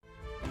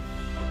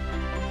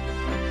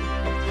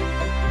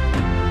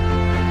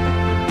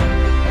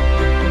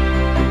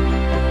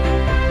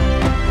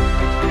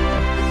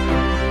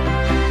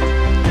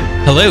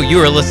Hello, you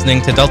are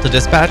listening to Delta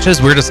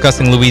Dispatches. We're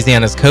discussing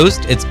Louisiana's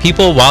coast, its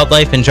people,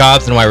 wildlife, and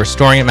jobs, and why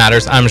restoring it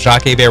matters. I'm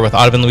Jacques Hebert with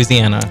Audubon,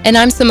 Louisiana. And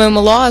I'm Simone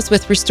Maloz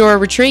with Restore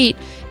Retreat.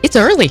 It's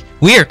early.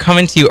 We are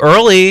coming to you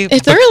early.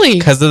 It's early.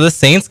 Because of the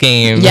Saints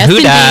game. Yes, Who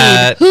indeed.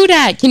 dat? Who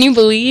dat? Can you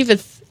believe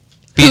it's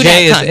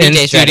BJ is in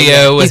BJ's studio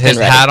ready. with He's his been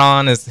ready. hat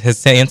on, his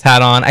Saints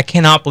hat on. I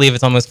cannot believe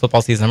it's almost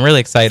football season. I'm really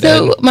excited.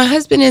 So my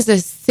husband is a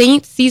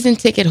Saints season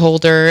ticket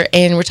holder,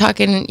 and we're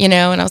talking, and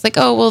I was like,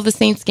 oh, well, the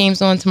Saints game's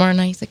on tomorrow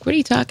night. He's like, what are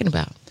you talking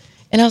about?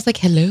 And I was like,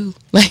 hello.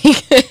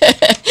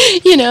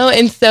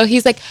 And so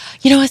he's like,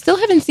 I still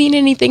haven't seen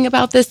anything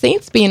about the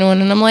Saints being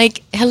on. And I'm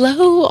like,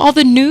 hello, all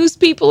the news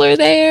people are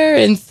there.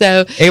 And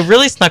so it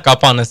really snuck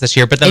up on us this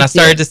year, but then I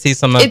started to see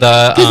some of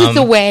the... Because it's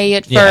away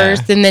at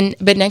first,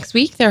 but next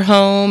week they're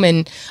home,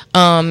 and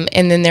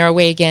then they're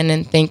away again,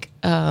 and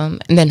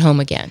then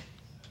home again.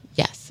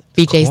 Yes.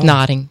 BJ's Cool.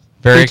 nodding.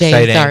 Very BJ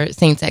exciting. is our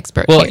Saints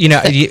expert. Well,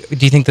 here.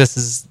 do you think this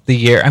is the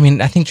year? I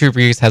mean, I think Drew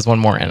Brees has one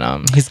more in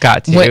him. He's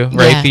got to, right,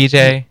 yeah.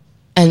 BJ?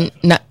 And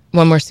not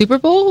one more Super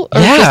Bowl,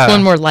 or Yeah. just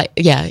one more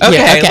yeah. Okay,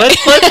 yeah, okay.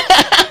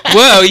 let's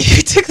whoa,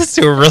 you took this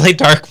to a really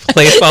dark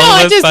place all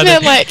I of a just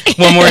sudden. meant like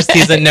One more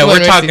season. No, One we're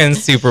more talking season.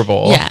 Super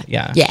Bowl.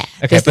 Yeah. Okay,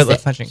 This but is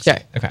let's it. not jinx Sure.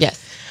 it. Okay.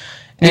 Yes.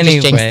 We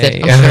just jinxed it,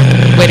 Anyway.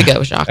 I'm sure. Way to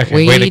go, Jacques.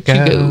 Okay, way to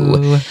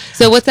go.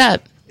 So what's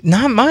up?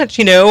 Not much,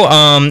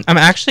 I'm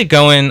actually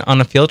going on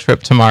a field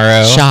trip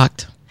tomorrow.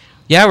 Shocked.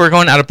 Yeah, we're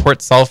going out of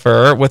Port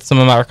Sulphur with some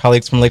of our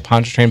colleagues from Lake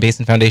Pontchartrain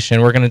Basin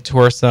Foundation. We're going to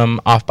tour some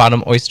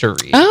off-bottom oyster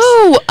reefs.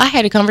 Oh, I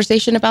had a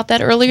conversation about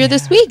that earlier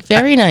this week.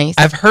 Very nice.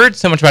 I've heard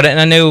so much about it, and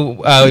I know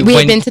we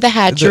had been to the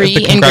hatchery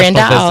in Grand congressional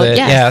Isle. visit.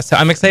 Yes. Yeah, so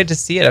I'm excited to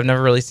see it. I've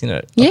never really seen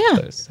it. Up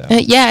close, so.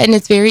 And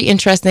it's very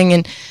interesting.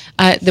 And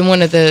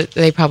then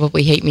they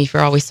probably hate me for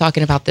always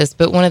talking about this,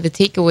 but one of the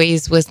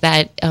takeaways was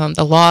that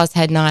the laws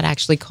had not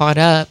actually caught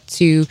up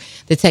to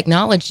the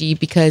technology,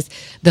 because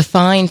the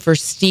fine for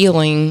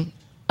stealing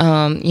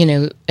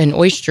an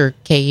oyster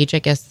cage, I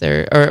guess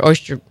they're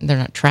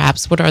not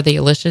traps. What are they,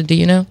 Alicia? Do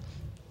you know?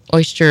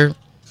 Oyster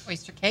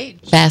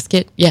cage.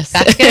 basket. Yes.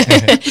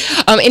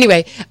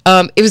 Anyway,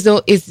 it's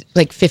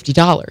like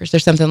 $50 or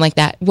something like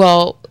that.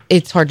 Well,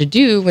 it's hard to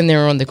do when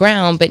they're on the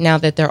ground, but now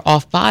that they're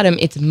off bottom,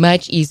 it's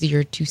much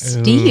easier to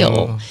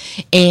steal.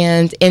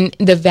 And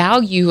the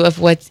value of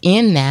what's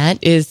in that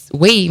is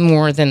way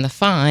more than the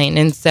fine.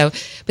 And so,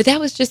 but that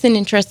was just an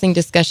interesting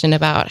discussion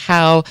about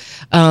how,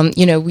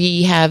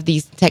 we have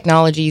these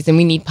technologies and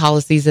we need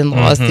policies and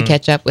laws to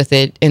catch up with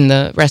it in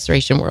the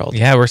restoration world.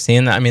 Yeah, we're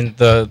seeing that. I mean,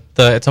 the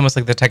it's almost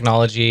like the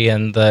technology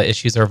and the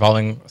issues are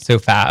evolving so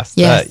fast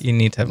that you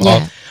need to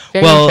evolve. Yeah,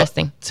 very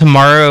interesting.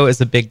 Tomorrow is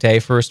a big day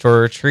for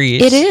Restore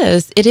Retreat.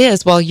 It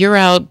is. While you're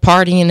out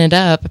partying it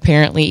up,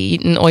 apparently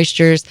eating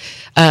oysters.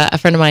 A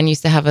friend of mine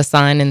used to have a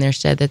sign in their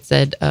shed that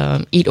said,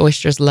 eat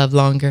oysters, love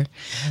longer.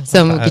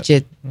 So I'm going to get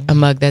you a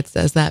mug that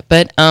says that.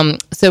 But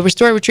so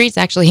Restore Retreat's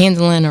actually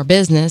handling our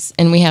business,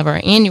 and we have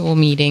our annual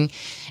meeting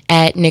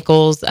at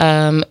Nichols.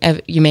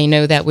 You may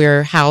know that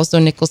we're housed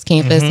on Nichols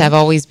campus, have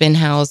always been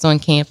housed on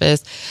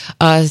campus.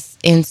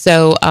 And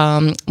so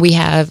we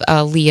have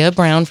Leah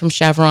Brown from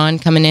Chevron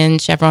coming in.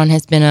 Chevron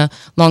has been a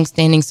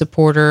longstanding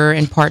supporter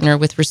and partner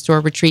with Restore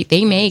Retreat.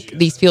 They make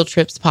these field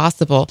trips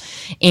possible.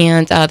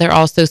 And they're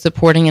also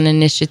supporting an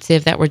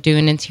initiative that we're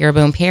doing in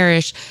Terrebonne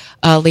Parish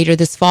later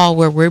this fall,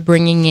 where we're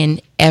bringing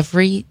in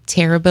every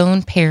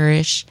Terrebonne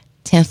Parish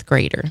 10th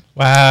grader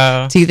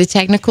to the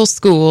technical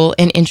school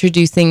and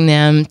introducing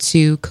them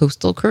to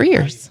coastal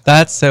careers.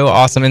 That's so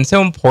awesome and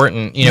so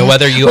important,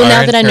 whether you are... Well,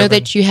 now that I know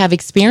that you have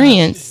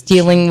experience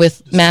dealing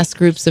with mass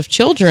groups of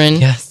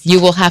children, you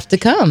will have to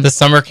come. The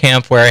summer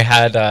camp where I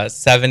had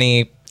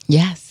 70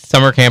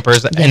 summer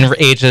campers in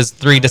ages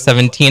 3 to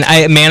 17,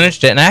 I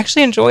managed it and I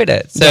actually enjoyed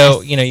it.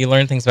 So, you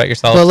learn things about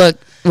yourself. Well, look,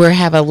 we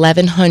have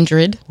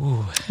 1,100.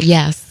 Ooh.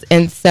 Yes.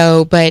 And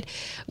so, but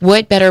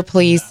what better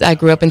place? I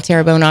grew up in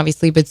Terrebonne,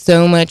 obviously, but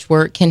so much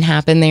work can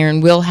happen there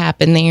and will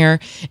happen there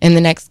in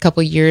the next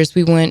couple of years.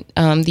 We want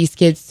these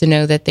kids to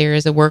know that there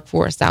is a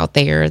workforce out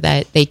there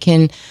that they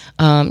can,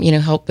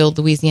 help build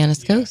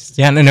Louisiana's coast.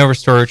 Yeah, and I know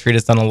Restore Retreat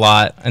has done a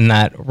lot in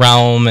that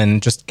realm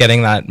and just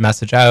getting that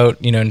message out,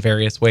 in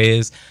various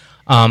ways.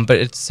 But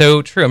it's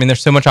so true. I mean,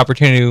 there's so much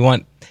opportunity. We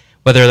want,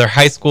 whether they're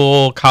high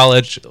school,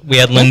 college. We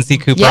had Lindsay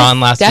Cooper on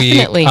last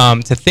week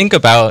to think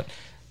about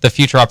the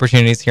future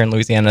opportunities here in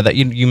Louisiana, that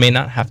you may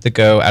not have to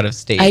go out of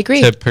state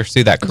to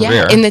pursue that career.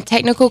 Yeah, in the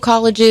technical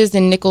colleges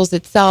and Nichols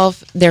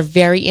itself, they're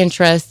very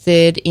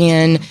interested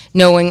in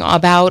knowing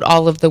about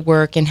all of the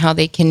work and how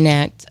they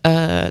connect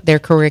their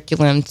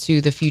curriculum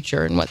to the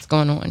future and what's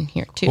going on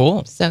here too.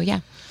 Cool. So,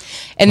 yeah.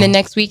 And then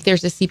next week,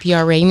 there's a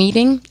CPRA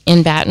meeting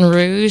in Baton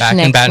Rouge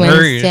next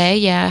Wednesday.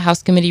 Yeah,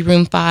 House Committee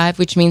Room 5,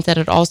 which means that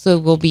it also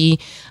will be,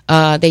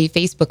 they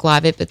Facebook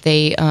Live it, but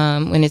they,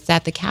 when it's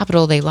at the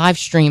Capitol, they live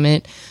stream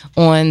it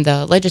on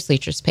the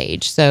legislature's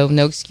page. So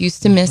no excuse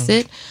to miss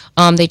it.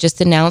 They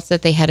just announced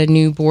that they had a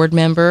new board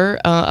member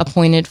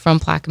appointed from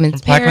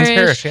Plaquemines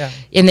Parish.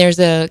 And there's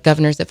a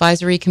Governor's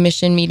Advisory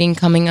Commission meeting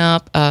coming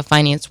up, a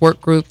finance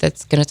work group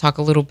that's going to talk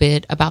a little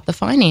bit about the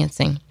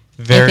financing.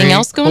 Anything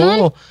else going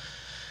on?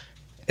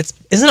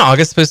 Isn't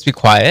August supposed to be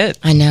quiet?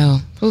 I know.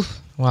 Oof.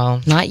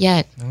 Well, not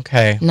yet.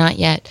 Okay. Not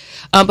yet.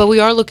 But we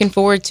are looking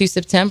forward to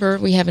September.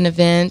 We have an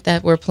event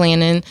that we're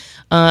planning,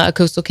 a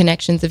Coastal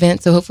Connections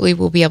event. So hopefully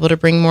we'll be able to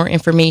bring more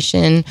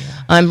information,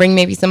 bring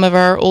maybe some of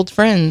our old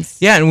friends.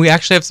 Yeah, and we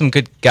actually have some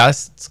good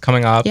guests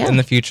coming up in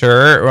the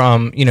future.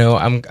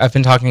 I've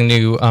been talking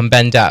to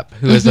Ben Depp,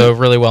 who is a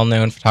really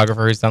well-known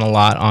photographer who's done a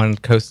lot on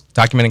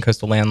documenting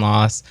coastal land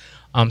loss.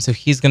 So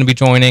he's going to be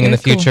joining in the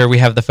future. We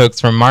have the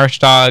folks from Marsh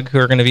Dog who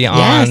are going to be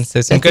on.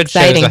 So some good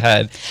shows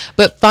ahead.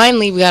 But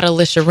finally, we got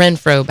Alicia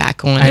Renfro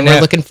back on. And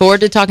we're looking forward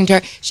to talking to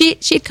her. She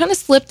had kind of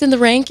slipped in the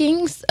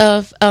rankings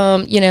of,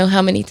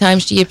 how many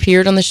times she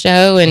appeared on the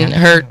show. And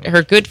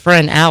her good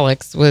friend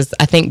Alex was,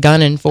 I think,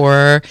 gunning for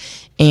her.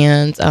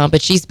 And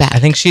but she's back. I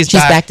think she's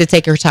back to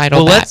take her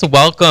title. Well, let's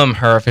welcome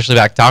her officially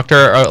back,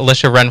 Dr.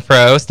 Alicia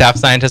Renfro, staff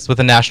scientist with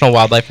the National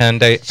Wildlife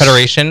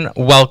Federation.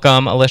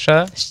 Welcome,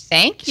 Alicia.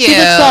 Thank you. She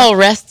looks all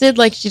rested,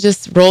 like she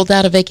just rolled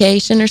out of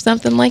vacation or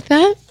something like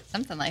that.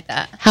 Something like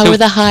that. How were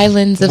the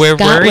Highlands of Scotland?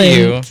 Where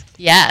were you?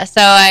 Yeah,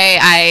 so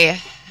I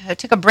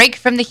took a break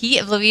from the heat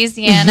of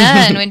Louisiana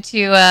and went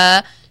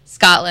to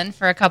Scotland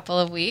for a couple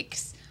of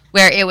weeks,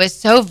 where it was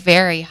so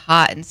very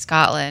hot in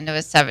Scotland. It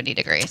was 70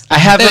 degrees.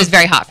 It was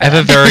very hot for them. I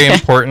have a very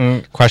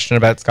important question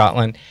about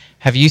Scotland.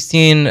 Have you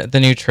seen the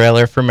new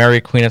trailer for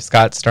Mary, Queen of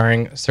Scots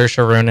starring Saoirse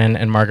Ronan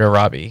and Margot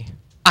Robbie?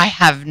 I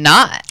have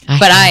not,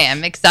 but I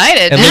am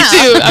excited now.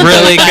 It looks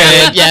really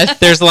good. Yes.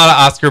 There's a lot of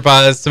Oscar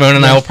buzz. Simone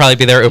and I will probably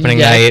be there opening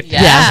night.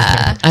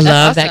 Yeah. I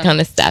love that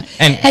kind of stuff.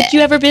 And had you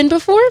ever been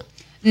before?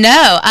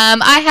 No,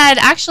 I had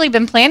actually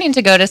been planning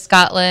to go to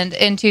Scotland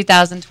in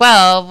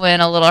 2012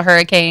 when a little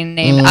hurricane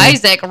named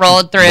Isaac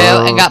rolled through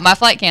and got my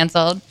flight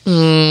canceled.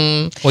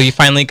 Well, you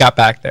finally got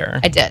back there.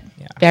 I did.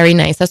 Yeah. Very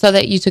nice. I saw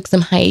that you took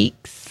some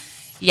hikes.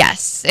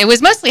 Yes, it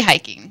was mostly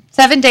hiking.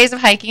 7 days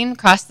of hiking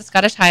across the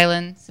Scottish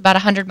Highlands, about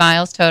 100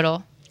 miles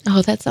total.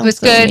 Oh, that sounds It was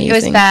so good. amazing. It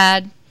was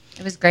bad.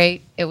 It was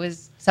great. It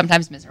was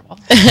sometimes miserable.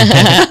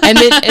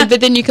 But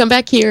then you come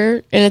back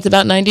here and it's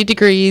about 90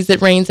 degrees.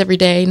 It rains every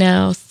day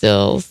now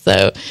still.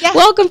 So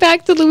welcome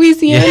back to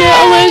Louisiana,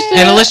 Alicia.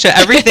 And Alicia,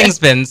 everything's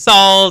been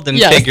solved and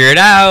figured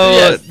out.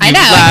 Yes. I know.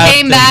 I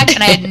came back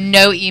and I had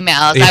no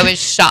emails. I was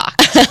shocked.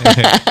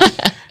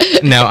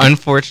 No,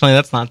 unfortunately,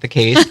 that's not the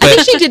case. But I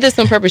think she did this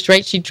on purpose,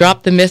 right? She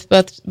dropped the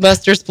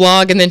Mythbusters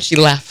blog and then she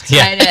left.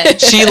 Yeah. I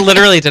did. She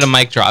literally did a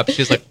mic drop.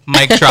 She was like,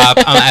 mic drop,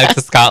 I'm out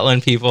to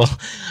Scotland, people.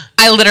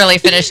 I literally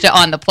finished it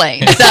on the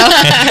plane. So.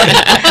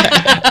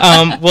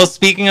 Well,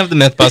 speaking of the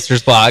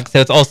Mythbusters blog, so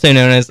it's also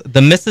known as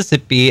The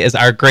Mississippi is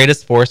Our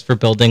Greatest Force for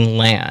Building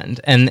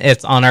Land. And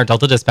it's on our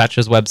Delta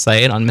Dispatches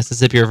website on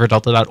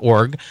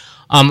MississippiRiverDelta.org.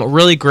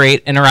 Really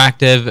great,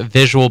 interactive,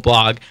 visual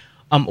blog.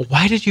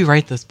 Why did you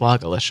write this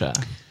blog, Alicia?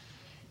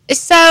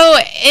 So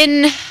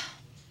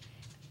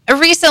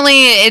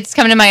recently, it's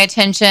come to my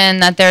attention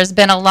that there's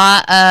been a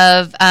lot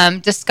of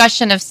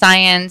discussion of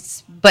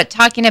science, but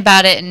talking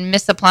about it and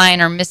misapplying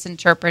or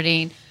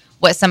misinterpreting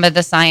what some of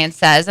the science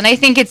says. And I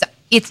think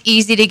it's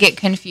easy to get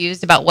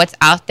confused about what's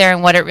out there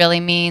and what it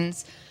really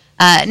means.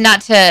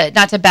 Not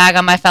to bag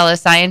on my fellow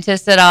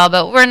scientists at all,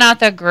 but we're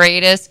not the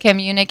greatest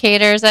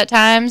communicators at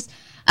times.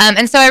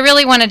 And so I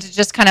really wanted to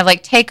just kind of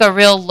like take a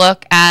real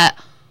look at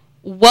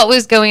what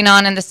was going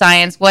on in the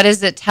science, what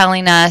is it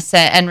telling us,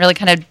 and really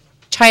kind of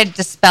try to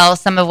dispel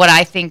some of what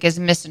I think is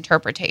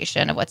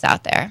misinterpretation of what's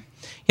out there.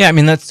 Yeah, I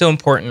mean, that's so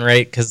important,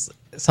 right? Because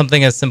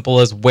something as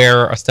simple as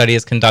where a study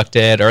is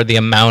conducted or the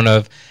amount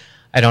of,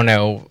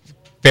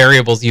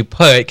 variables you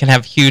put can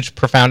have huge,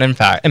 profound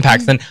impacts.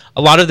 Mm-hmm. And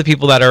a lot of the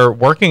people that are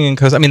working in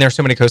coastal, I mean, there's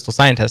so many coastal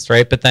scientists,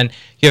 right? But then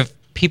you have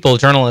people,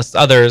 journalists,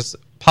 others,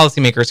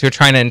 policymakers who are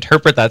trying to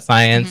interpret that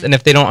science. Mm-hmm. And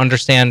if they don't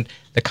understand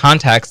the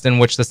context in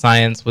which the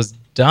science was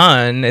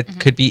done, it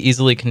could be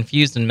easily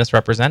confused and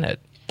misrepresented.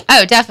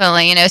 Oh,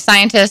 definitely.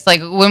 Scientists, like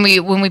when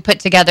we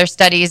put together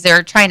studies,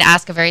 they're trying to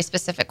ask a very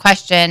specific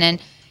question,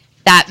 and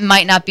that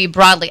might not be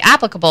broadly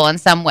applicable in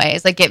some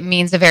ways. Like it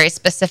means a very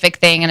specific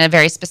thing in a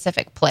very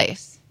specific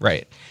place.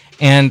 Right.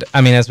 And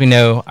I mean, as we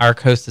know, our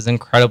coast is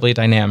incredibly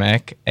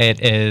dynamic. It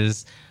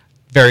is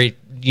very,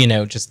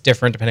 just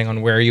different depending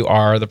on where you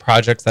are. The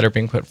projects that are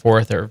being put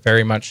forth are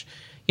very much,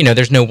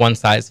 there's no one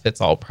size fits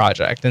all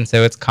project. And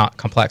so it's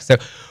complex. So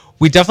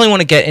we definitely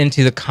want to get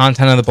into the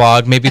content of the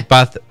blog, maybe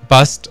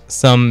bust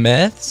some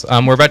myths.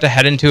 We're about to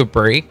head into a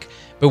break,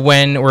 but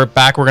when we're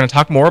back, we're going to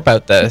talk more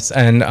about this.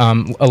 And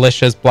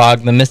Alicia's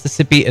blog, The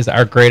Mississippi is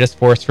Our Greatest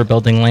Force for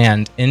Building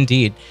Land.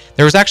 Indeed.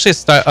 There was actually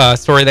a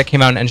story that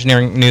came out in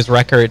Engineering News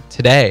Record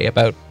today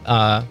about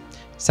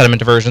sediment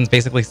diversions,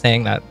 basically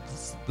saying that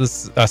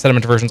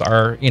sediment diversions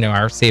are,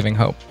 our saving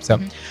hope. So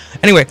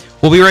anyway,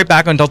 we'll be right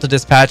back on Delta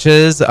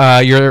Dispatches.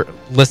 You're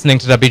listening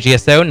to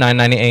WGSO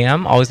 990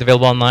 AM, always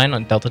available online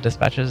on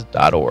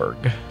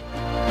deltadispatches.org.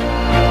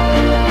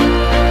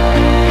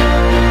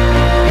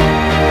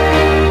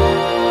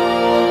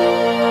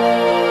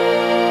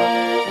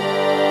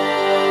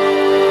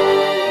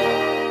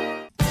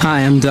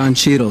 Hi, I'm Don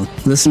Cheadle.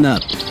 Listen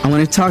up. I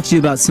want to talk to you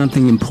about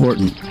something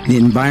important, the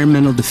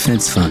Environmental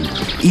Defense Fund.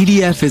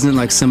 EDF isn't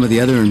like some of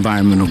the other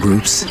environmental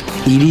groups.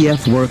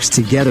 EDF works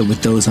together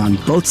with those on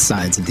both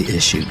sides of the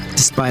issue.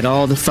 Despite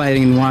all the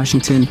fighting in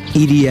Washington,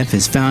 EDF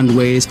has found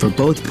ways for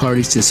both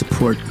parties to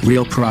support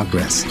real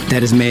progress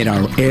that has made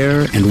our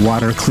air and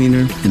water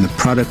cleaner and the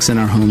products in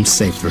our homes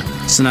safer.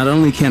 So not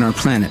only can our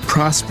planet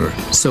prosper,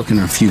 so can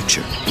our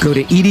future. Go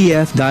to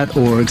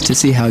edf.org to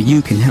see how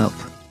you can help.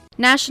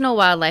 National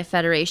Wildlife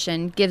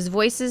Federation gives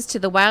voices to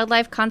the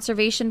wildlife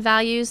conservation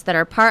values that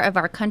are part of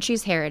our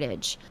country's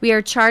heritage. We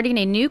are charting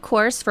a new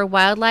course for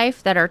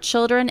wildlife that our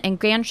children and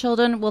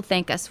grandchildren will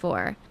thank us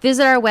for.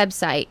 Visit our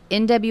website,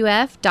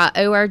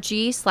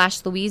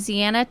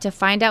 nwf.org/Louisiana, to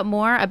find out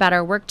more about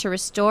our work to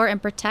restore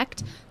and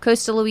protect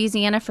coastal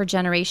Louisiana for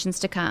generations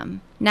to come.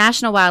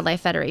 National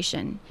Wildlife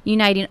Federation,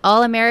 uniting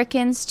all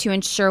Americans to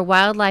ensure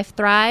wildlife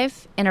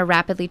thrive in a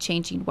rapidly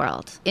changing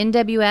world.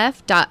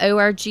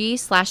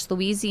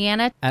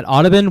 nwf.org/Louisiana. At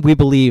Audubon, we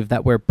believe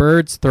that where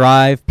birds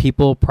thrive,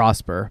 people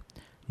prosper.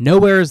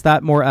 Nowhere is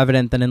that more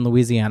evident than in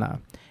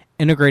Louisiana.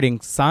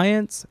 Integrating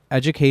science,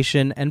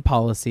 education, and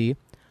policy,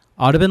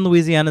 Audubon,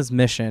 Louisiana's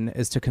mission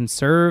is to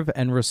conserve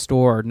and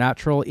restore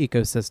natural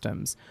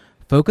ecosystems,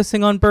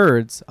 focusing on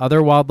birds,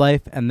 other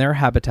wildlife, and their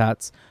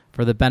habitats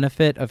for the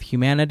benefit of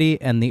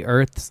humanity and the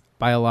Earth's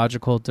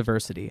biological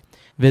diversity.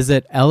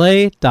 Visit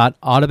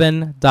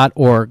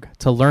la.audubon.org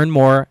to learn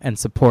more and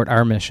support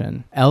our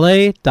mission.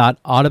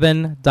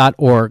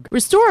 la.audubon.org.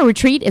 Restore a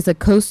Retreat is a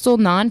coastal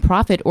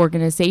nonprofit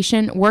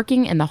organization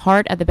working in the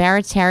heart of the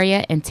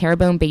Barataria and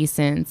Terrebonne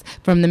basins,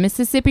 from the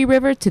Mississippi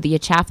River to the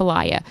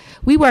Atchafalaya.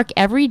 We work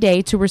every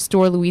day to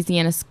restore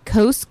Louisiana's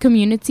coast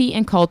community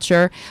and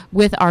culture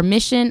with our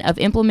mission of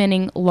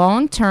implementing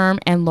long-term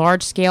and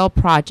large-scale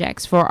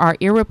projects for our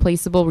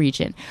irreplaceable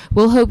region.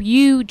 We'll hope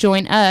you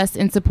join us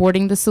in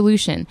supporting the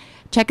solution.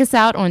 Check us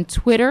out on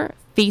Twitter,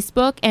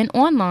 Facebook, and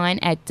online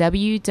at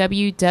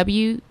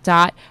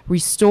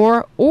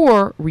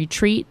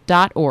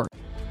www.restoreorretreat.org.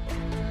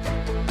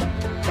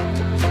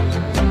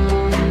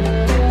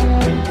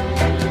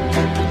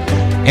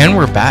 And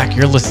we're back.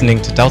 You're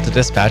listening to Delta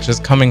Dispatches,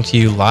 coming to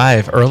you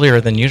live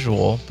earlier than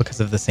usual because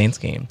of the Saints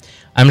game.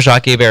 I'm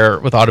Jacques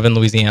Hebert with Audubon,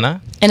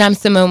 Louisiana. And I'm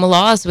Simone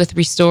Malaz with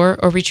Restore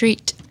or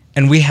Retreat.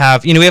 And we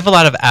have a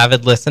lot of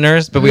avid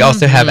listeners, but we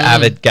also have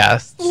avid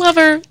guests. Love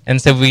her. And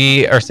so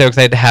we are so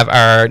excited to have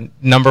our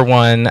number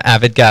one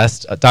avid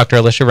guest, Dr.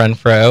 Alicia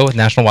Renfro with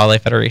National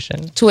Wildlife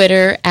Federation.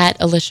 Twitter at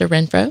Alicia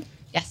Renfro.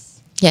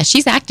 Yes. Yeah,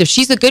 she's active.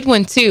 She's a good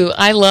one too.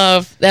 I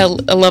love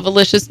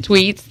Alicia's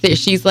tweets.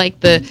 She's like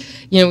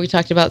we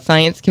talked about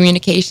science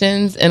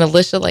communications, and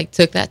Alicia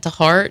took that to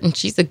heart, and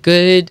she's a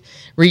good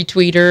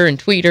retweeter and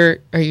tweeter.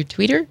 Are you a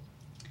tweeter?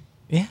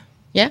 Yeah.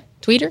 Yeah,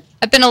 tweeter.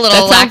 I've been a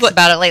little lax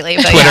about it lately,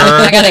 but Twitter.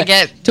 yeah, I gotta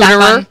get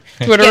Twitterer.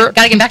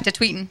 Gotta get back to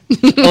tweeting.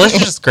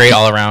 Alicia's just great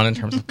all around in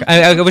terms of.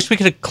 I wish we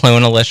could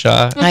clone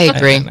Alicia. I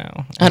agree.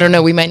 I don't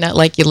know. We might not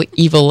like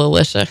evil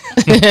Alicia.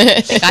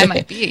 I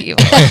might be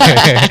evil.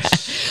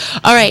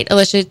 All right,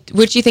 Alicia,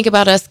 what do you think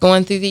about us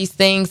going through these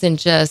things and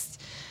just,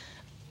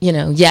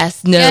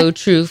 yes, no,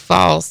 true,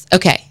 false?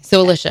 Okay, so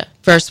Alicia,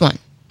 first one.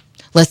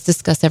 Let's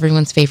discuss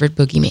everyone's favorite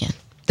boogeyman,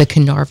 the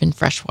Carnarvon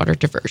freshwater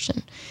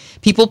diversion.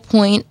 People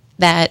point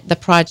that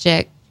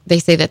they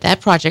say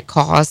that project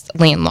caused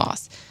land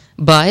loss,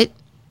 but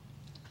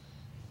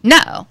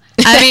no.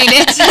 I mean,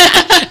 it's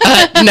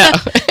no.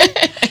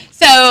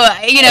 So,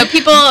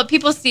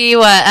 people see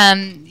what,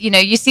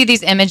 you see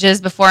these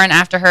images before and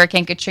after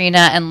Hurricane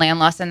Katrina and land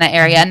loss in that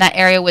area. And that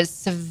area was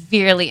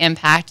severely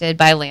impacted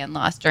by land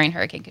loss during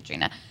Hurricane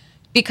Katrina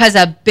because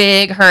a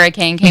big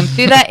hurricane came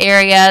through that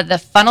area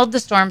that funneled the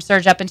storm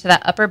surge up into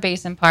that upper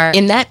basin part.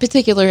 In that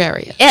particular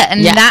area. Yeah,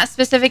 in that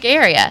specific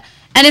area.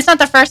 And it's not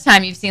the first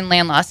time you've seen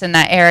land loss in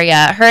that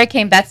area.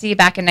 Hurricane Betsy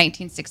back in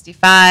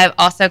 1965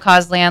 also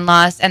caused land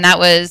loss, and that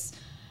was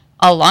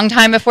a long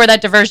time before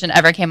that diversion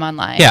ever came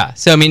online. Yeah.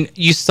 So,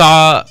 you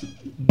saw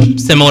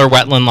similar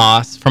wetland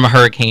loss from a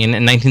hurricane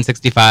in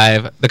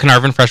 1965. The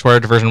Carnarvon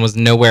freshwater diversion was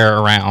nowhere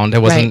around.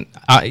 It wasn't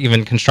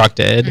even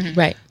constructed. Mm-hmm.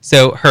 Right.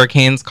 So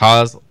hurricanes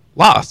cause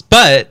loss.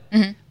 But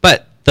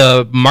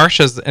the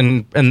marshes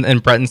in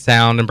Breton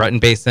Sound and Breton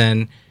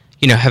Basin,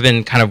 have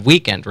been kind of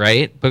weakened,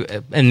 right?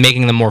 And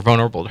making them more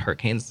vulnerable to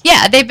hurricanes.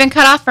 Yeah, they've been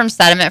cut off from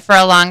sediment for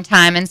a long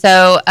time. And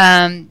so,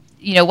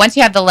 once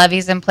you have the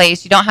levees in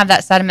place, you don't have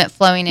that sediment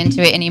flowing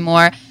into it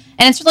anymore.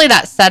 And it's really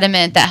that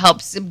sediment that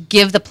helps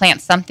give the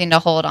plants something to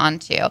hold on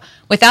to.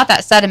 Without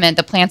that sediment,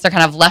 the plants are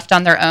kind of left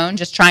on their own,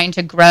 just trying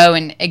to grow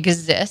and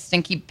exist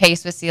and keep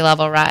pace with sea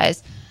level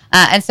rise.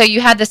 And so you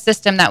had the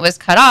system that was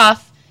cut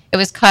off. It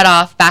was cut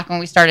off back when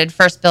we started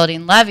first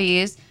building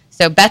levees.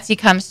 So Betsy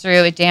comes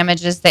through, it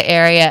damages the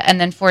area. And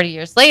then 40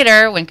 years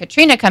later, when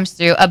Katrina comes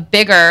through, a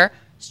bigger,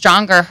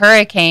 stronger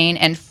hurricane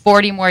and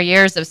 40 more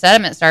years of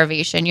sediment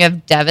starvation, you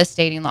have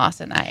devastating loss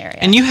in that area.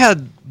 And you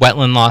had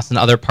wetland loss in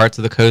other parts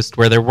of the coast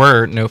where there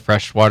were no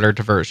freshwater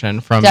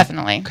diversion from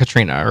Definitely.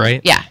 Katrina,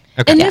 right? Yeah.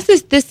 Okay. And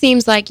this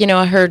seems like,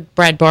 I heard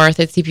Brad Barth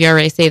at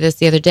CPRA say this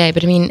the other day,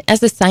 but I mean,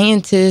 as a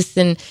scientist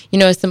and,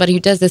 as somebody who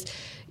does this,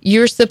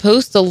 you're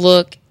supposed to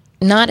look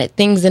not at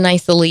things in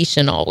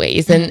isolation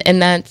always.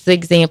 And that's the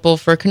example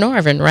for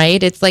Carnarvon,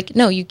 right? It's like,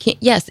 no, you can't.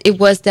 Yes, it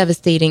was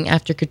devastating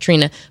after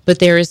Katrina, but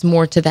there is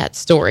more to that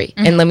story.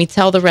 And let me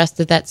tell the rest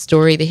of that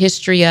story, the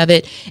history of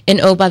it. And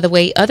oh, by the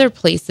way, other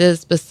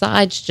places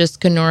besides just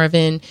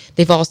Carnarvon,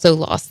 they've also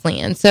lost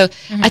land. So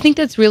I think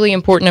that's really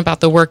important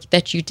about the work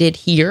that you did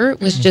here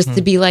was just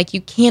to be like,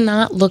 you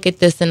cannot look at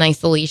this in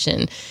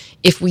isolation.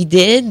 If we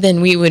did, then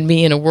we would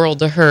be in a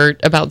world of hurt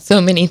about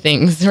so many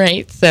things,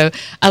 right? So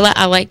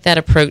I like that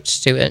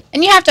approach to it.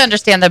 And you have to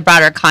understand the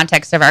broader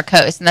context of our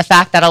coast and the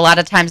fact that a lot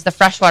of times the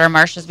freshwater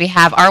marshes we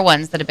have are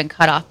ones that have been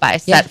cut off by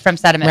from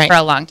sediment for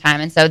a long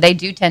time. And so they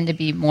do tend to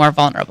be more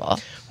vulnerable.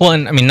 Well,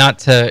 and I mean, not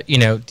to,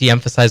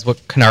 de-emphasize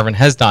what Carnarvon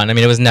has done. I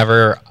mean, it was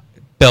never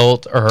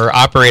built or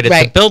operated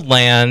to build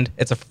land.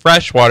 It's a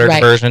freshwater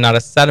diversion, not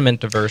a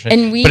sediment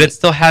diversion. But it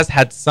still has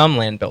had some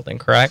land building,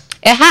 correct?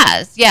 It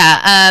has,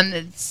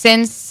 yeah.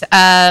 Since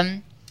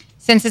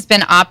it's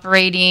been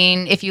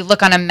operating, if you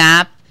look on a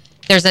map,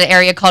 there's an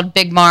area called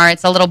Big Mar.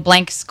 It's a little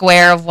blank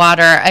square of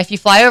water. If you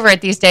fly over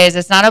it these days,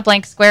 it's not a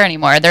blank square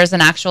anymore. There's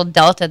an actual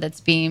delta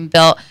that's being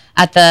built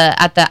at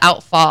the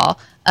outfall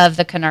of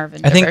the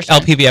Carnarvon diversion. I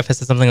think LPBF has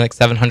something like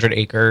 700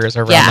 acres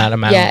around that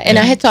amount. Yeah, and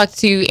I had talked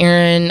to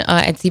Aaron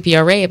at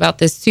CPRA about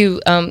this too.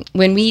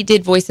 When we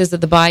did Voices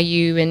of the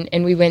Bayou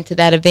and we went to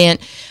that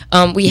event,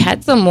 we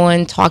had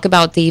someone talk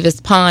about Davis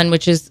Pond,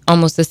 which is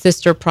almost a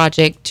sister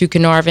project to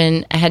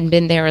Carnarvon. I hadn't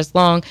been there as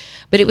long,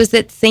 but it was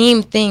that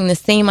same thing, the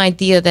same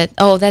idea that,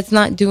 that's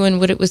not doing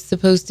what it was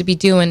supposed to be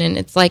doing. And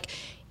it's like,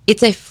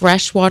 it's a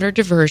freshwater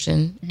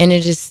diversion, and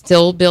it is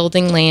still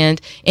building land.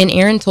 And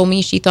Erin told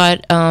me she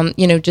thought,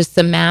 just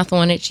some math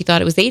on it, she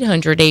thought it was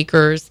 800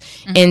 acres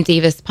in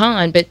Davis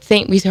Pond. But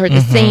we heard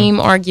the same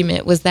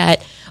argument was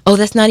that,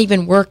 that's not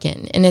even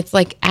working. And it's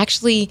like,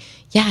 actually,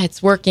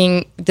 it's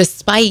working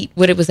despite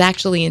what it was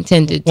actually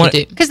intended to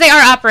do. Because they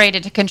are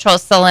operated to control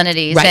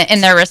salinities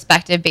in their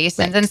respective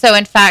basins. And so,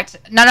 in fact,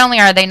 not only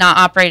are they not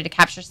operated to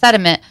capture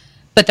sediment,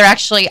 but they're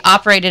actually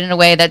operated in a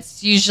way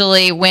that's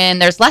usually when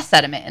there's less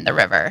sediment in the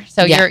river.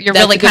 So you're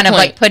really kind of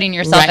like putting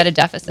yourself at a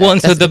deficit. Well,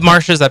 and so the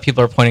marshes that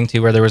people are pointing to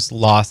where there was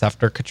loss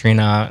after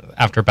Katrina,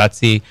 after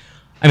Betsy,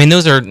 I mean,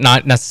 those are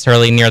not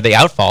necessarily near the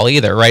outfall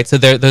either, right? So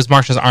those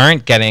marshes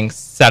aren't getting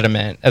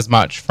sediment as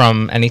much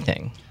from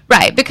anything.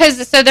 Right,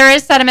 because there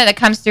is sediment that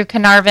comes through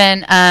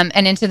Carnarvon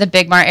and into the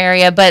Big Mar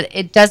area, but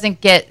it doesn't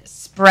get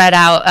spread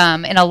out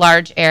in a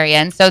large area.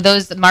 And so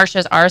those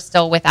marshes are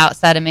still without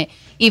sediment,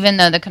 even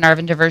though the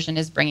Carnarvon diversion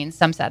is bringing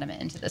some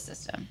sediment into the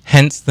system.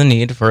 Hence the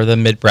need for the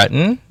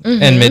Mid-Breton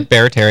and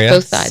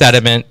Mid-Barataria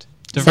sediment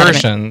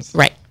diversions.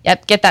 Right.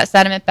 Yep, get that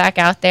sediment back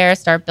out there,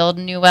 start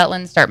building new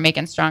wetlands, start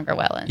making stronger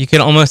wetlands. You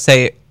can almost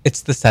say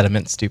it's the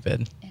sediment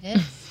stupid. It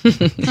is.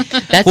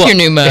 That's your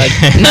new mug. I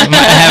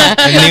have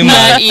a new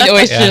mug. Eat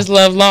oysters,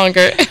 love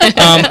longer.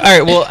 All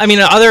right. Well, I mean,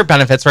 other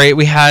benefits, right?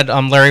 We had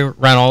Larry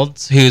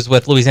Reynolds, who's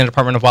with Louisiana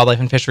Department of Wildlife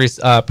and Fisheries,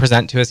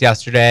 present to us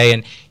yesterday,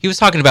 and he was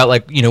talking about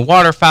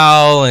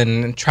waterfowl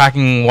and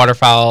tracking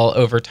waterfowl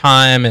over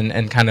time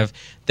and kind of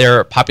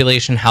their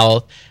population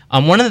health.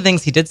 One of the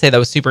things he did say that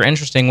was super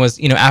interesting was,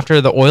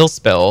 after the oil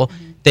spill,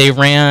 they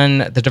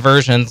ran the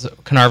diversions,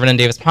 Carnarvon and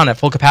Davis Pond, at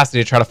full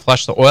capacity to try to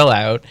flush the oil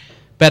out.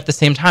 But at the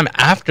same time,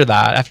 after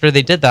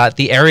they did that,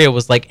 the area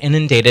was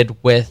inundated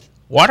with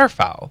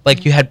waterfowl.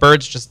 You had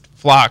birds just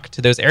flock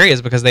to those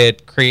areas because they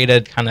had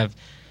created kind of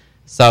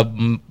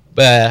SAVs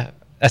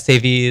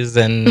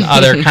and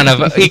other kind of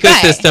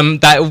ecosystem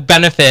that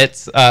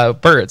benefits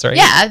birds, right?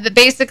 Yeah, but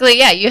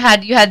basically, you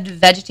had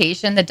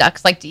vegetation. The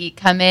ducks like to eat,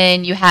 come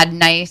in. You had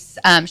nice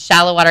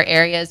shallow water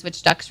areas,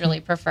 which ducks really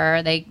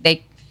prefer. They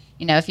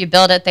if you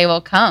build it, they will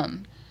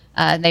come.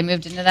 They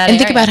moved into that area. And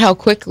think about how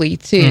quickly,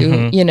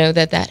 too,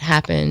 that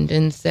happened.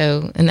 And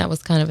that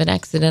was kind of an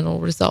accidental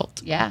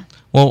result. Yeah.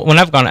 Well, when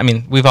I've gone, I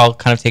mean, we've all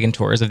kind of taken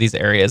tours of these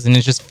areas, and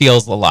it just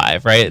feels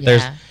alive, right? Yeah.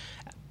 There's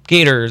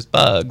gators,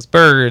 bugs,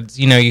 birds,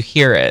 you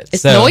hear it.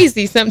 It's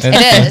noisy sometimes.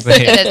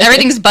 It is.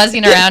 Everything's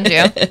buzzing around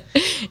you.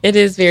 It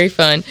is very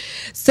fun.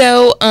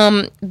 So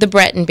the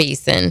Breton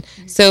Basin.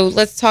 So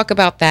let's talk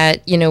about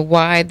that,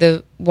 why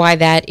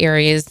that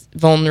area is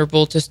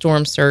vulnerable to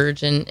storm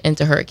surge and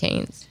to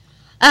hurricanes.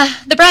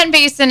 The Breton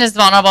Basin is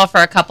vulnerable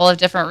for a couple of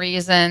different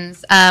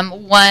reasons.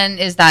 One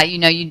is that,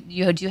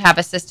 you do have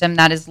a system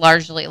that is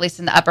largely, at least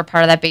in the upper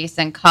part of that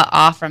basin, cut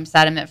off from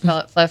sediment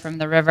flow from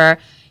the river.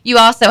 You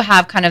also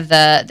have kind of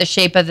the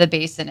shape of the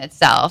basin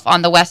itself.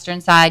 On the western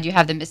side, you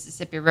have the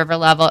Mississippi River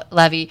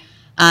levee.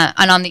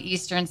 And on the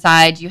eastern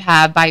side, you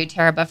have Bayou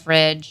Terrebonne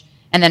Ridge.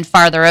 And then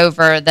farther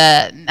over,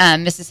 the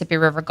Mississippi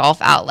River Gulf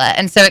outlet.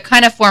 And so it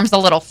kind of forms a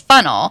little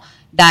funnel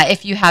that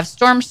if you have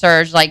storm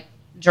surge,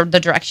 the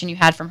direction you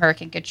had from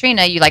Hurricane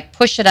Katrina, you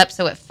push it up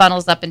so it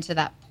funnels up into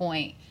that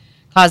point,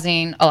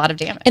 causing a lot of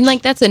damage. And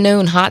like that's a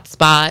known hot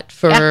spot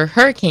for Yeah.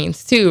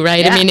 hurricanes too,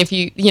 right? Yeah. I mean, if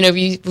you've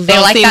They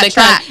all like seen that the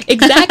track.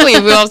 exactly,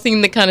 we've all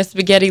seen the kind of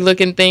spaghetti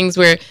looking things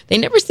where they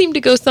never seem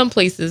to go some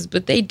places,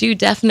 but they do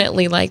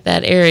definitely like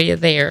that area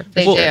there.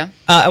 They do.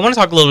 I want to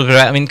talk a little bit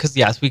about, I mean, because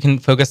yes, we can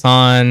focus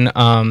on,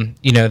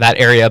 that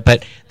area,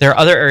 but there are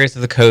other areas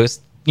of the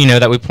coast,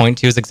 that we point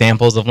to as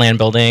examples of land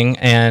building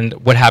and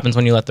what happens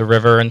when you let the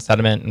river and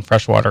sediment and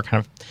fresh water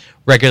kind of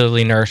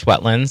regularly nourish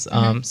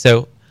wetlands.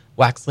 So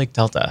Wax Lake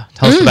Delta,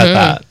 tell us about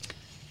that.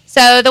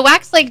 So the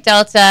Wax Lake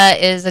Delta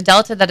is a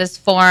delta that is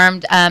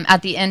formed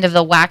at the end of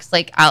the Wax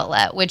Lake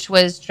Outlet, which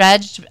was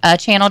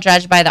channel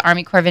dredged by the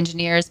Army Corps of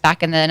Engineers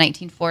back in the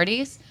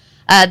 1940s.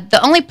 The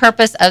only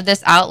purpose of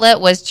this outlet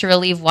was to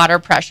relieve water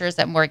pressures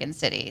at Morgan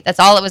City. That's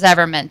all it was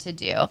ever meant to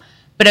do.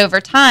 But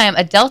over time,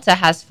 a delta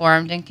has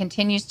formed and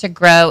continues to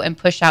grow and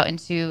push out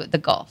into the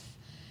Gulf.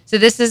 So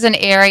this is an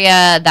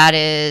area that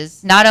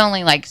is not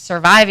only like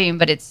surviving,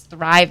 but it's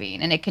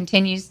thriving, and it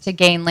continues to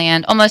gain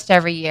land almost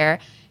every year,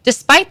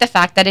 despite the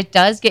fact that it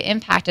does get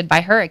impacted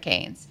by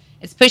hurricanes.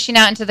 It's pushing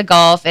out into the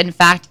Gulf. In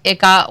fact, it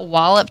got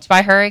walloped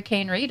by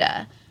Hurricane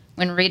Rita.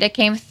 When Rita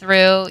came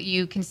through,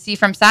 you can see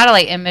from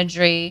satellite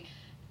imagery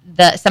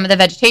some of the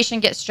vegetation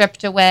gets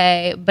stripped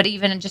away, but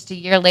even just a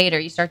year later,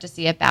 you start to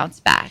see it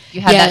bounce back.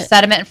 You have that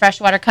sediment and fresh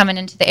water coming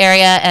into the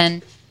area,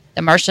 and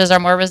the marshes are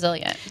more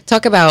resilient.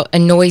 Talk about a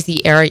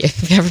noisy area.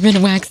 If you've ever been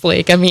to Wax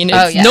Lake, I mean,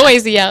 it's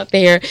noisy out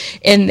there.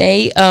 And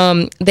they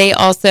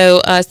also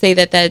say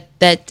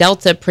that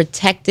delta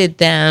protected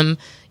them,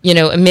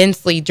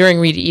 immensely during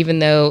Rita, even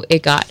though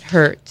it got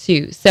hurt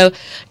too. So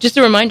just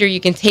a reminder,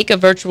 you can take a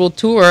virtual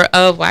tour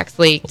of Wax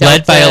Lake Delta.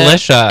 Led by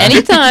Alicia.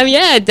 Anytime,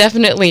 yeah,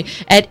 definitely,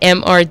 at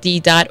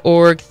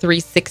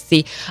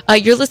mrd.org/360.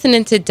 You're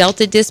listening to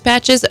Delta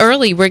Dispatches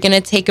Early. We're going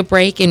to take a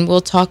break, and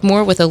we'll talk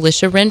more with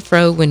Alicia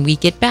Renfro when we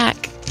get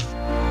back.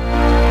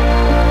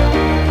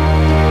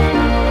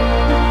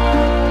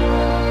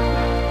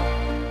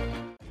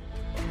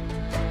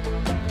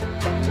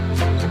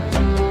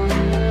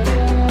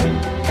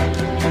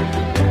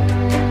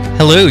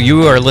 Hello,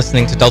 you are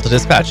listening to Delta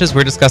Dispatches.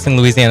 We're discussing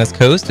Louisiana's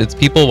coast, its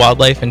people,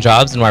 wildlife, and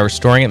jobs, and why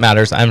restoring it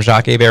matters. I'm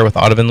Jacques Hebert with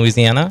Audubon,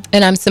 Louisiana.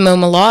 And I'm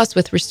Simone Maloz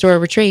with Restore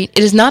Retreat.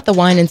 It is not the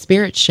Wine and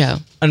Spirits Show.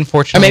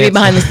 Unfortunately. Or maybe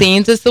behind the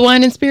scenes, it's the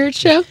Wine and Spirits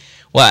Show.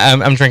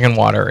 Well, I'm drinking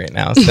water right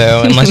now,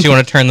 so unless you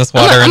want to turn this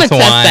water into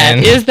wine.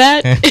 Is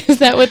that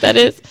what that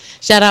is?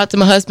 Shout out to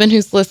my husband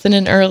who's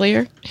listening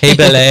earlier. Hey,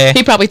 Billy.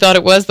 He probably thought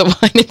it was the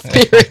Wine and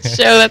Spirits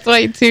Show. That's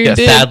why he tuned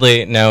in.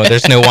 Sadly, no,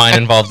 there's no wine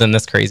involved in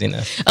this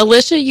craziness.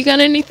 Alicia, you got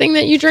anything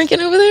that you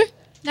drinking over there?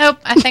 Nope,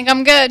 I think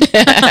I'm good.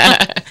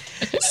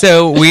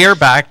 So we are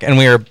back, and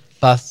we are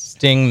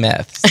busting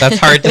myths. That's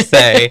hard to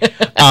say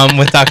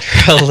with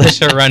Dr.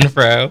 Alicia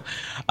Renfro.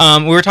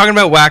 We were talking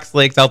about Wax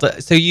Lake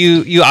Delta. So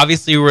you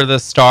obviously were the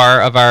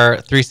star of our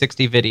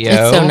 360 video.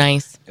 It's so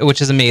nice.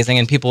 Which is amazing,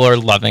 and people are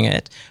loving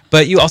it.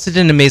 But you also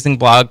did an amazing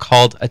blog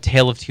called A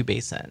Tale of Two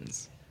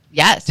Basins.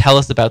 Yes. Tell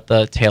us about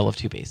the Tale of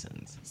Two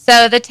Basins.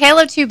 So the Tale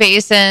of Two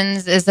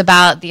Basins is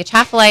about the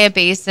Atchafalaya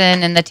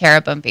Basin and the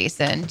Terrebonne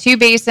Basin. Two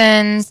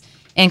basins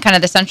in kind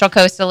of the central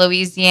coast of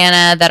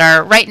Louisiana that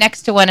are right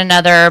next to one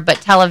another, but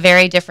tell a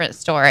very different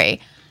story.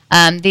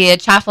 The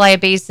Atchafalaya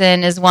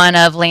Basin is one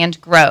of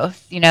land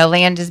growth.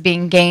 Land is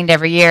being gained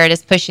every year. It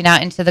is pushing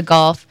out into the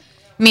Gulf.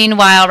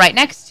 Meanwhile, right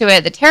next to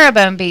it, the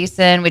Terrebonne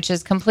Basin, which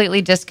is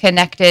completely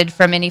disconnected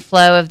from any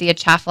flow of the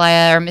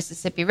Atchafalaya or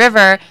Mississippi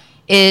River,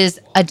 is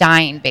a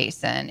dying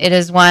basin. It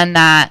is one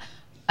that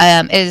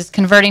is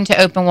converting to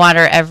open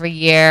water every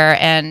year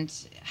and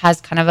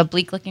has kind of a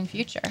bleak-looking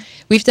future.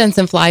 We've done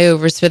some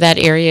flyovers for that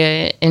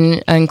area,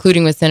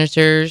 including with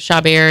Senator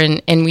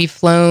Chabert, and we've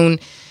flown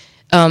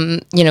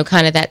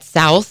kind of that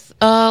south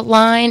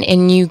line,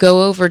 and you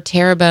go over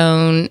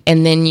Terrebonne,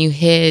 and then you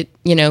hit,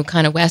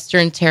 kind of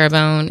western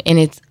Terrebonne, and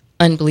it's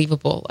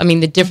unbelievable. I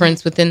mean, the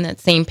difference within that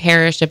same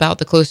parish about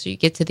the closer you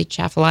get to the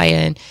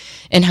Atchafalaya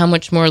and how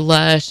much more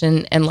lush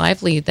and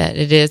lively that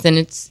it is. And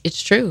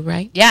it's true,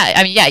 right? Yeah.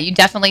 I mean, yeah, you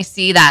definitely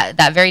see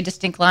that very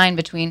distinct line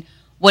between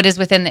what is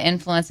within the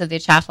influence of the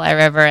Atchafalaya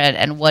River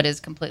and what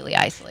is completely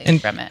isolated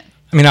from it.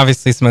 I mean,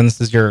 obviously, Simone, this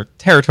is your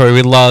territory.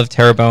 We love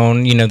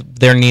Terrebonne.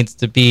 There needs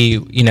to be,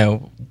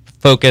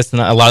 focus,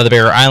 and a lot of the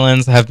barrier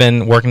islands have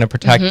been working to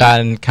protect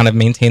that and kind of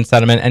maintain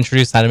sediment,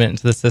 introduce sediment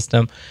into the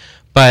system.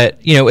 But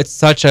it's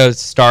such a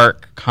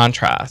stark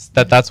contrast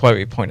that's why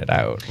we pointed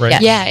out,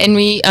 right? Yeah, and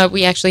we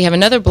actually have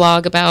another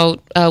blog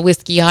about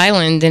Whiskey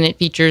Island, and it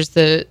features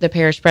the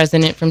parish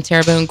president from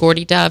Terrebonne,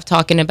 Gordy Dove,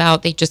 talking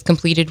about they just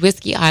completed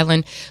Whiskey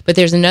Island, but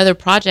there's another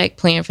project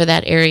planned for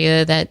that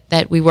area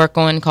that we work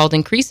on called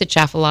Increase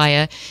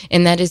Atchafalaya,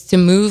 and that is to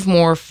move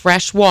more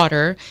fresh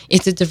water.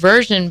 It's a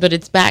diversion, but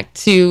it's back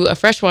to a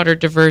freshwater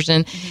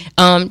diversion,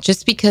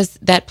 just because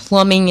that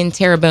plumbing in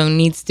Terrebonne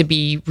needs to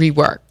be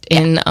reworked.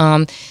 And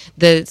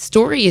the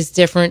story is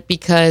different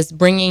because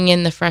bringing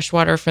in the fresh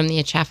water from the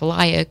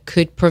Atchafalaya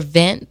could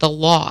prevent the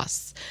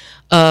loss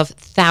of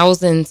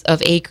thousands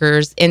of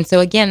acres. And so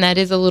again, that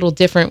is a little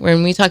different.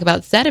 When we talk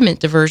about sediment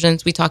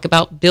diversions, we talk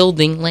about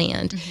building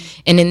land.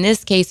 And in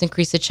this case,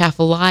 Increase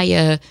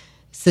Atchafalaya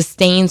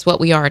sustains what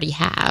we already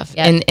have.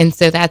 Yep. And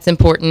so that's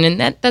important.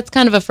 And that's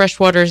kind of a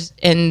freshwater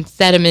and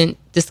sediment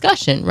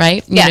discussion,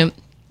 right? Yeah.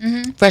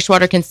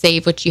 Freshwater can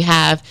save what you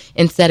have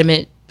and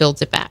sediment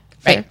builds it back.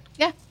 Right. Fair.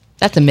 Yeah.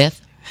 That's a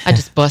myth. I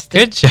just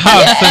busted. Good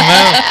job,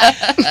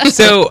 Simone.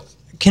 So,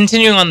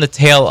 continuing on the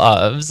tale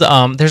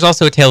ofs, there's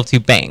also a tale of two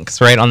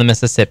banks, right, on the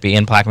Mississippi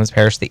in Plaquemines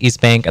Parish, the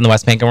East Bank and the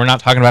West Bank. And we're not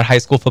talking about high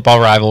school football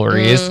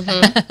rivalries.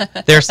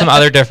 There's some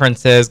other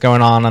differences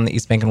going on the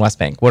East Bank and West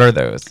Bank. What are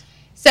those?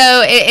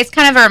 So it's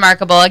kind of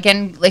remarkable.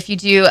 Again, if you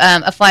do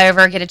a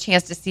flyover, get a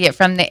chance to see it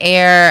from the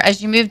air,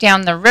 as you move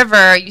down the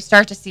river, you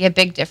start to see a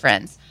big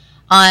difference.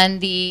 On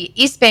the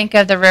east bank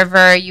of the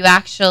river, you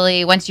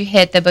actually, once you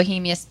hit the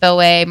Bohemia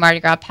Spillway, Mardi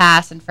Gras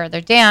Pass, and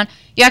further down,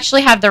 you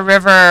actually have the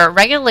river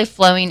regularly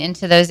flowing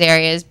into those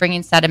areas,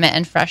 bringing sediment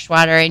and fresh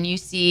water, and you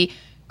see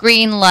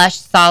green, lush,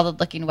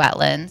 solid-looking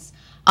wetlands.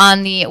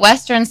 On the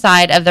western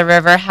side of the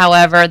river,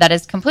 however, that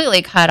is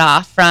completely cut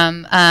off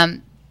from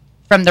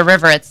the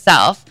river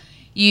itself.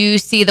 You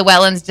see the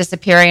wetlands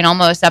disappearing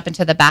almost up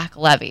into the back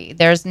levee.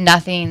 There's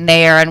nothing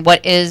there, and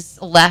what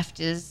is left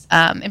is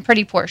in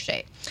pretty poor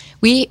shape.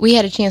 We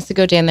had a chance to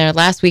go down there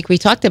last week. We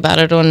talked about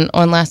it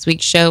on last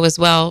week's show as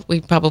well. We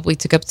probably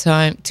took up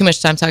too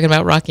much time talking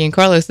about Rocky and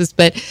Carlos's,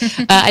 but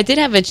I did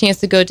have a chance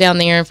to go down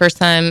there. First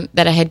time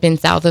that I had been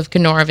south of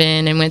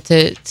Carnarvon and went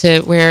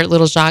to where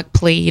little Jacques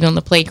played on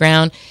the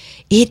playground.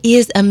 It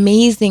is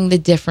amazing the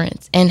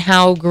difference and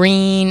how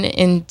green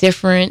and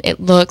different it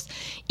looks.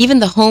 Even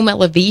the home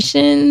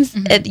elevations,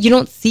 you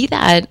don't see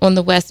that on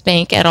the West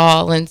Bank at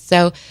all. And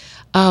so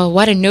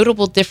what a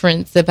notable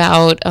difference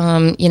about,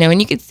 and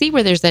you could see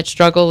where there's that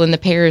struggle in the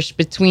parish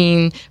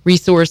between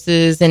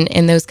resources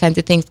and those kinds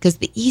of things, because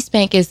the East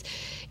Bank is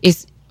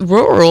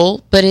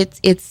rural, but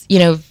it's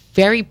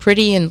very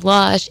pretty and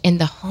lush, and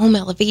the home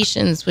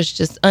elevations was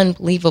just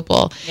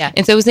unbelievable. Yeah.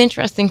 And so it was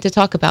interesting to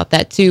talk about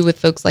that too with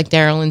folks like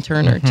Daryl and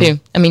Turner too.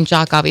 I mean,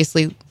 Jacques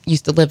obviously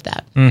used to live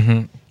that.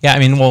 Yeah, I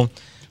mean, well,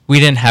 we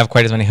didn't have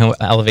quite as many home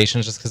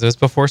elevations just because it was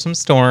before some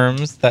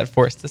storms that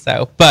forced us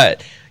out.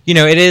 But,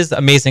 it is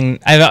amazing.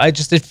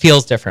 It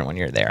feels different when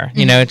you're there.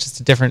 It's just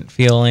a different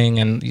feeling,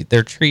 and there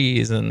are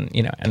trees and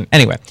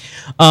anyway.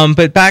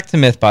 But back to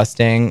myth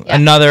busting. Yeah.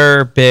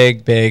 Another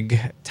big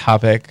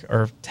topic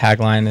or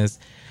tagline is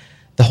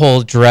the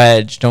whole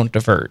dredge, don't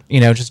divert.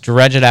 Just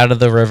dredge it out of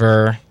the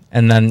river,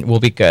 and then we'll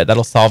be good.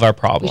 That'll solve our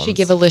problems. We should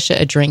give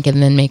Alicia a drink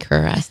and then make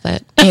her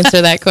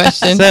answer that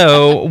question.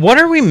 So what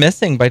are we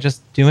missing by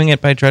just doing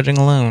it by dredging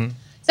alone?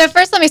 So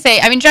first, let me say,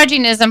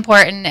 dredging is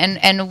important,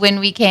 and when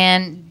we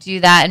can do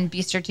that and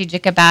be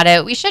strategic about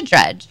it, we should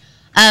dredge.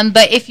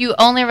 But if you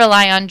only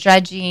rely on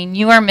dredging,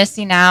 you are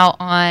missing out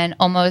on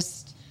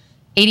almost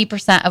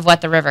 80% of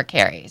what the river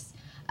carries.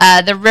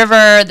 The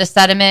river, the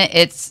sediment,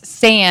 it's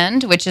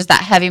sand, which is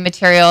that heavy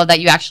material that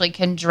you actually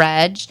can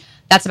dredge.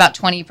 That's about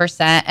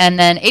 20%. And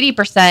then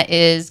 80%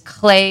 is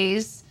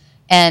clays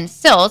and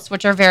silts,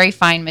 which are very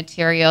fine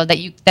material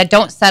that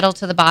don't settle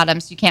to the bottom,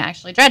 so you can't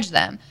actually dredge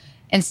them.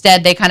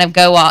 Instead, they kind of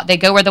go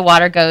where the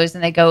water goes,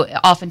 and they go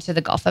off into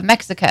the Gulf of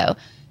Mexico.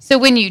 So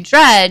when you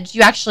dredge,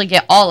 you actually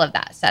get all of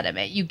that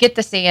sediment. You get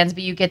the sands,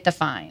 but you get the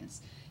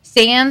fines.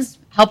 Sands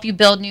help you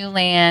build new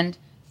land.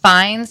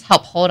 Fines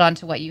help hold on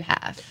to what you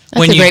have.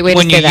 That's a great way to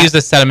say that. When you use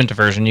a sediment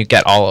diversion, you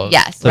get all of the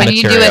when material.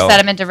 you do a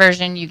sediment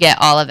diversion, you get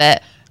all of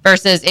it.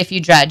 Versus if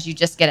you dredge, you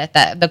just get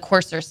at the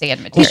coarser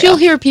sand material. Because you'll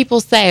hear people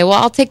say, well,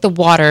 I'll take the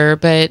water,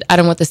 but I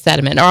don't want the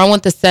sediment. Or I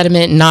want the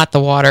sediment, not the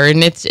water.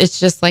 And it's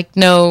just like,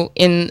 no,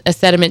 in a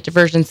sediment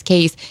diversion's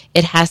case,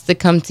 it has to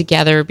come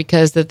together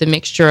because of the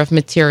mixture of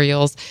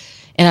materials.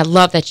 And I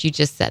love that you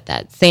just said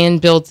that.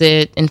 Sand builds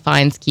it and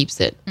fines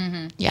keeps it.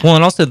 Yeah. Well,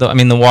 and also,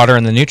 the water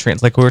and the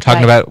nutrients, like we were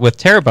talking about with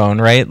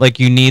Terrebonne, right? Like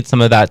you need some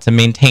of that to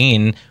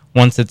maintain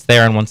once it's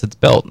there and once it's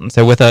built. And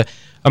so with a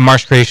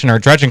marsh creation or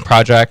dredging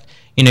project,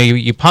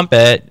 you pump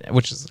it,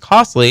 which is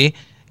costly.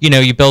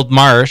 You build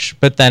marsh,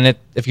 but then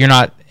if you're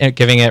not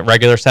giving it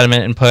regular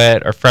sediment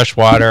input or fresh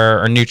water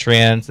or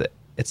nutrients,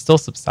 it still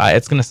subside.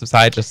 It's going to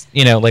subside just,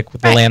 like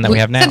with the land that we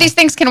have now. So these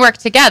things can work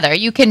together.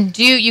 You can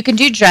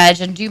do dredge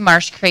and do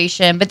marsh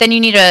creation, but then you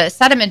need a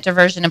sediment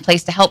diversion in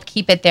place to help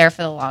keep it there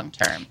for the long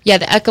term. Yeah,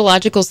 the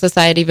Ecological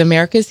Society of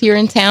America is here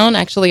in town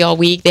actually all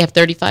week. They have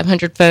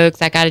 3,500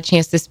 folks. I got a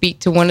chance to speak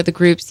to one of the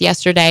groups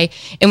yesterday,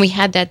 and we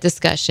had that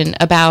discussion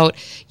about,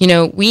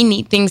 we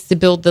need things to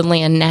build the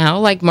land now,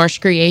 like marsh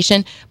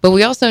creation, but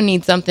we also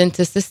need something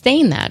to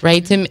sustain that,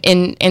 right?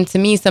 And to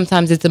me,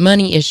 sometimes it's a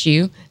money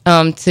issue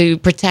to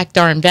protect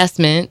our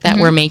investment that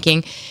we're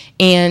making,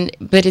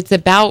 but it's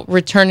about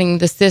returning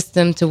the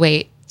system to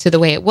the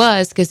way it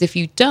was, because if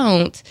you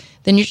don't,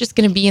 then you're just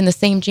going to be in the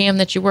same jam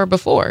that you were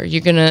before.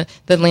 The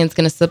land's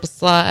going to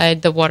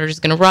subside, the water's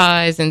going to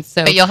rise, and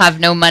so. But you'll have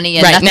no money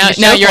and right nothing now to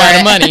show you're for out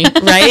it.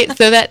 of money, right?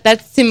 So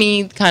that's to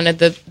me kind of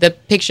the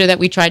picture that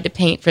we tried to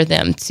paint for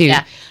them too.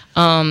 Yeah.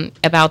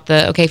 about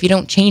if you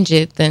don't change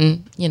it,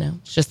 then,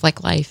 it's just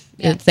like life.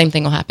 Yeah. The same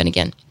thing will happen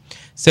again.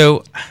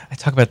 So I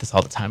talk about this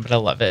all the time, but I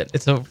love it.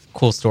 It's a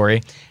cool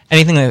story.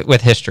 Anything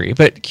with history.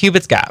 But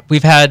Cubit's Gap.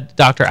 We've had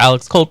Dr.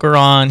 Alex Kolker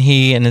on.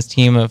 He and his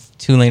team of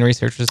Tulane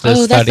researchers did a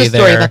study there. That's the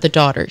story about the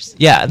daughters.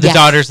 Yeah, the Yes.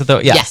 daughters of the...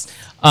 Yes.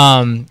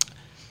 Yes.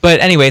 But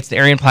anyway, it's the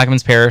area in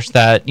Plaquemines Parish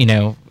that,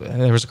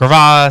 there was a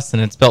crevasse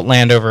and it's built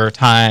land over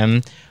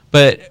time.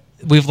 But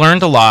we've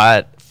learned a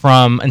lot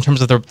in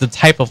terms of the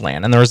type of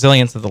land and the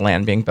resilience of the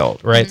land being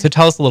built, right? So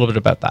tell us a little bit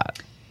about that.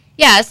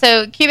 Yeah,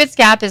 so Cubit's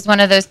Gap is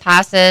one of those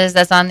passes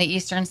that's on the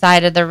eastern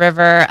side of the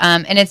river,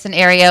 and it's an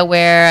area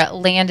where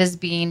land is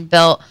being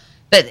built.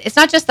 But it's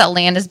not just that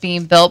land is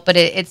being built, but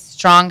it's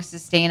strong,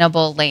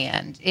 sustainable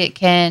land. It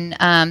can,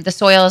 the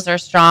soils are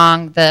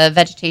strong, the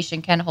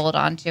vegetation can hold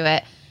on to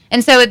it.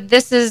 And so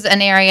this is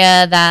an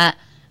area that,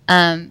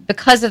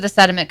 because of the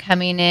sediment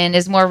coming in,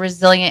 is more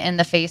resilient in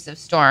the face of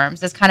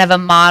storms. It's kind of a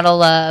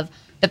model of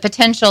the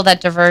potential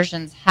that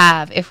diversions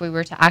have if we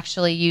were to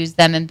actually use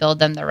them and build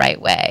them the right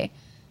way.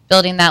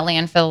 Building that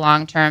land for the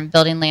long term,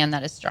 building land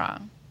that is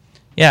strong.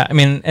 Yeah, I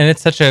mean, and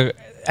it's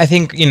I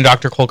think,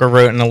 Dr. Kolker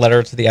wrote in a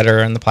letter to the editor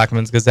in the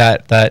Plaquemines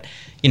Gazette that,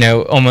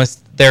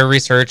 almost their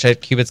research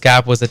at Cubit's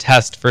Gap was a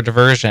test for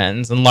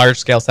diversions and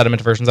large-scale sediment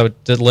diversions that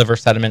would deliver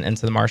sediment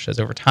into the marshes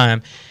over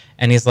time.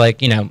 And he's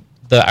like,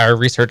 our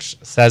research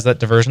says that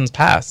diversions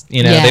passed.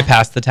 They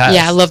passed the test.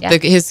 Yeah, I love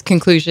his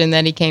conclusion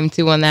that he came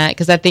to on that,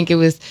 because I think it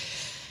was,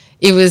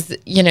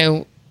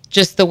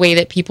 just the way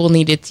that people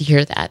needed to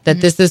hear that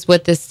this is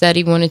what this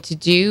study wanted to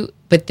do,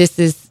 but this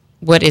is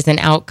what is an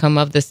outcome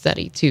of the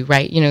study too,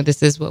 right?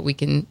 This is what we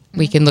can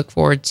look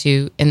forward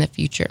to in the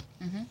future.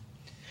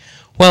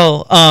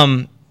 Well,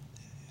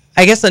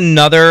 I guess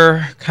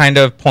another kind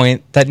of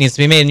point that needs to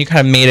be made, and you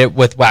kind of made it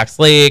with Wax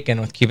Lake and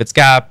with Cubit's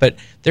Gap, but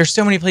there's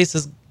so many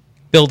places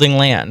building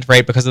land,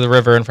 right, because of the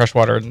river and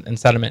freshwater and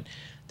sediment.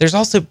 There's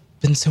also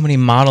been so much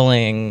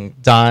modeling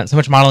done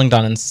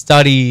in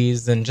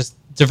studies, and just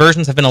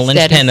diversions have been a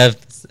linchpin of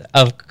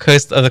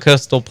the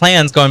coastal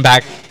plans going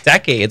back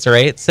decades,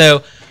 right?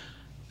 So,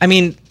 I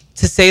mean,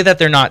 to say that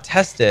they're not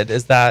tested,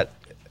 is that,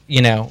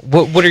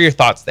 what are your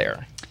thoughts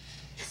there?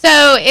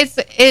 So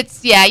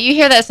it's you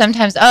hear that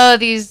sometimes. Oh,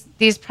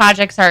 these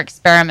projects are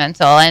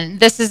experimental, and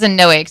this is in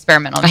no way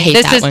experimental. I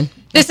hate that one.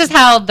 This is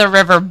how the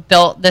river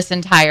built this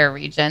entire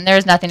region.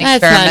 There's nothing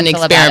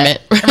experimental about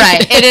it.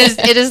 Right.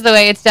 It is the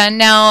way it's done.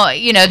 Now,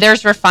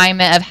 there's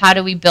refinement of how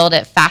do we build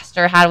it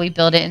faster? How do we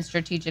build it in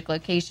strategic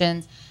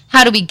locations?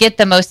 How do we get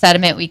the most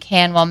sediment we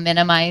can while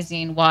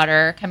minimizing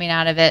water coming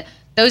out of it?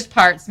 Those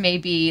parts may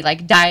be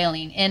like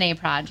dialing in a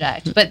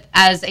project, but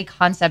as a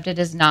concept, it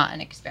is not an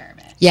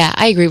experiment. Yeah,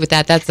 I agree with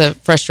that. That's a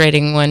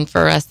frustrating one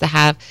for us to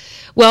have.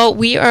 Well,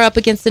 we are up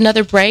against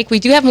another break. We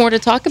do have more to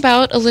talk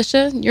about,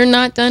 Alicia. You're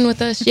not done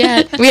with us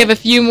yet. We have a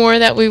few more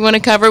that we want to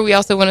cover. We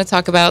also want to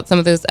talk about some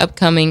of those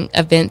upcoming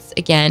events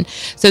again.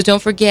 So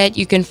don't forget,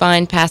 you can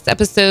find past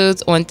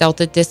episodes on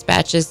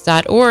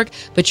deltadispatches.org,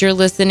 but you're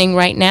listening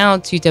right now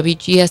to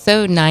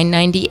WGSO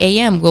 990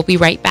 AM. We'll be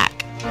right back.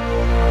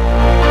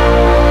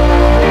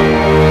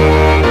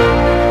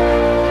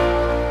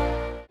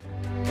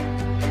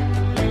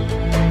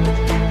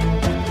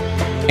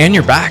 And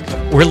you're back.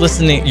 You're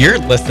listening. We're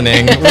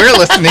listening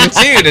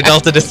to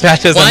Delta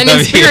Dispatches on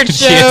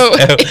WGSO.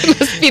 It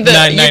must be the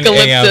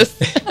eucalyptus.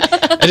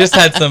 I just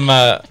had some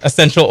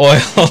essential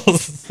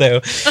oils.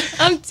 So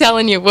I'm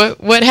telling you,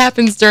 what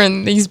happens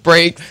during these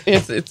breaks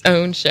is its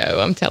own show.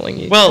 I'm telling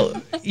you. Well,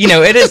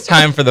 it is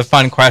time for the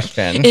fun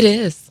question. It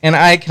is. And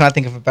I cannot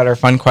think of a better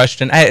fun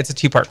question. It's a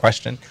two-part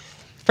question.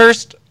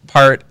 First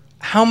part,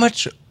 how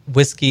much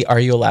whiskey are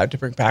you allowed to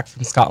bring back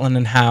from Scotland,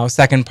 and how?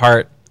 Second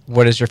part,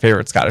 what is your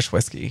favorite Scottish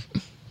whiskey?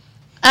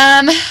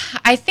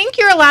 I think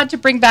you're allowed to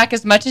bring back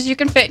as much as you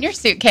can fit in your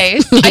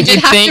suitcase. I did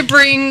have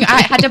to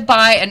I had to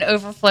buy an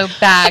overflow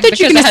bag. I thought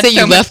you were going to say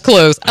you left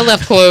clothes. I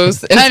left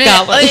clothes in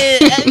Scotland.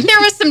 There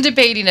was some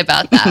debating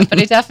about that, but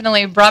I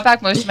definitely brought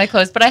back most of my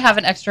clothes. But I have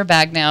an extra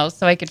bag now,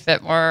 so I could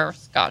fit more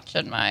scotch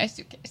in my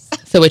suitcase.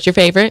 So what's your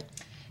favorite?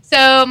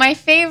 So my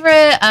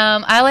favorite,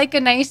 I like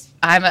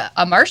I'm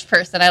a marsh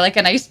person. I like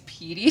a nice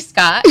peaty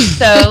scotch.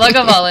 So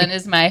Lagavulin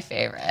is my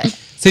favorite.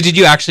 So did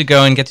you actually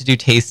go and get to do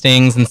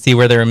tastings and see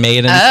where they were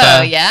made and stuff?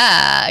 Oh,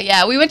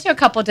 yeah. We went to a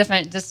couple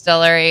different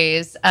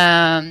distilleries.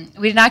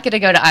 We did not get to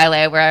go to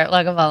Islay, where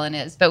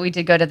Lagavulin is, but we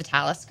did go to the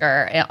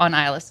Talisker on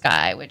Isle of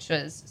Skye, which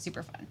was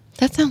super fun.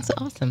 That sounds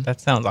awesome.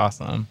 That sounds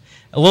awesome.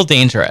 A little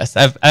dangerous.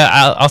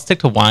 I'll stick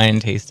to wine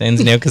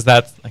tastings, because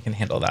I can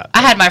handle that.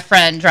 I had my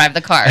friend drive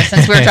the car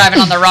since we were driving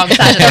on the wrong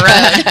side of the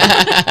road.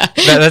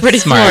 That's pretty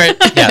smart.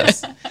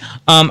 Yes.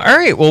 All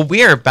right. Well,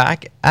 we are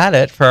back at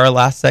it for our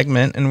last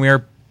segment, and we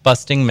are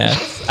busting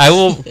myths. I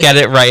will get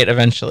it right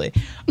eventually.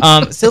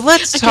 So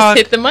let's talk.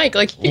 Just hit the mic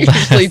like you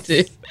usually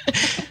do.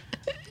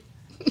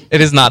 It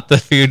is not the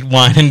food,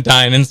 wine, and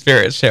dine and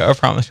spirits show. I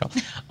promise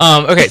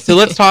y'all. Okay, so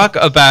let's talk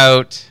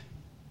about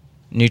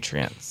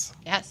nutrients.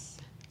 Yes.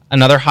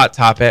 Another hot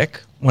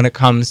topic when it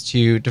comes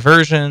to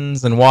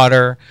diversions and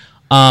water.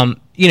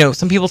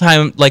 Some people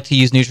like to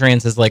use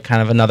nutrients as like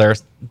kind of another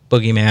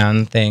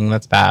boogeyman thing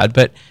that's bad,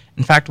 but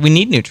in fact, we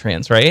need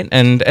nutrients, right?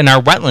 And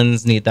our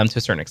wetlands need them to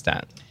a certain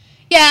extent.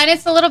 Yeah, and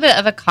it's a little bit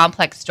of a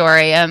complex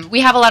story. We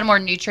have a lot more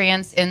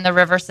nutrients in the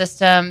river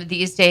system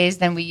these days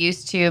than we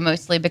used to,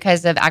 mostly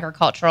because of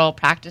agricultural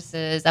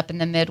practices up in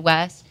the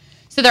Midwest.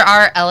 So there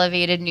are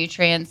elevated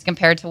nutrients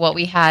compared to what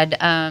we had,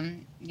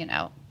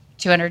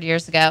 200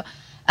 years ago.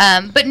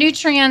 But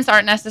nutrients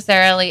aren't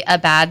necessarily a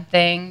bad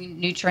thing.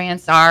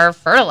 Nutrients are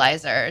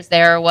fertilizers.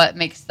 They're what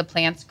makes the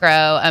plants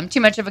grow. Too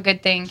much of a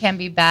good thing can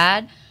be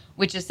bad,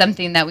 which is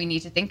something that we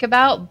need to think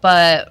about.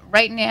 But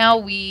right now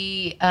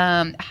we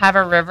have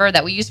a river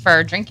that we use for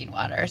our drinking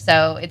water,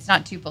 so it's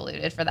not too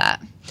polluted for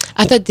that.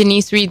 I thought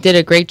Denise Reed did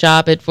a great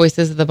job at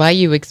Voices of the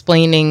Bayou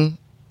explaining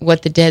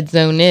what the dead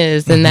zone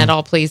is, and that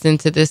all plays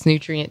into this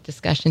nutrient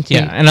discussion too.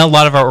 Yeah, and a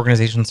lot of our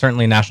organizations,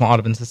 certainly National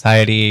Audubon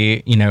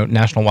Society,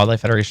 National Wildlife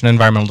Federation,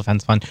 Environmental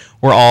Defense Fund,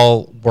 we're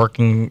all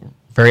working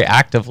very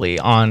actively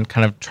on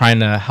kind of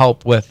trying to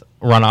help with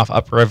runoff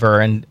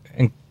upriver and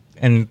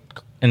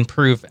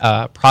improve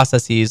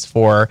processes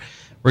for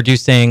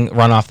reducing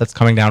runoff that's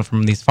coming down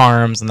from these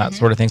farms and that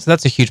sort of thing. So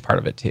that's a huge part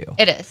of it too.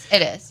 It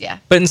is, yeah.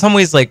 But in some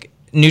ways, like,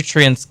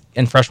 nutrients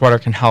in freshwater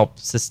can help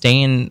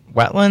sustain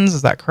wetlands.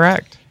 Is that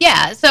correct?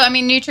 Yeah. So,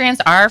 nutrients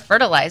are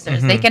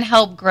fertilizers. They can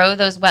help grow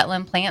those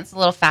wetland plants a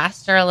little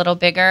faster, a little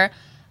bigger.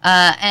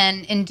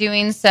 And in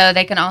doing so,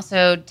 they can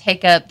also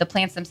the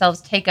plants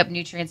themselves take up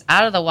nutrients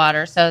out of the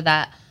water so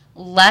that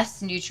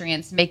less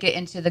nutrients make it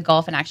into the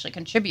Gulf and actually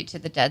contribute to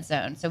the dead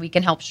zone. So we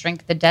can help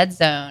shrink the dead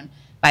zone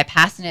by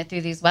passing it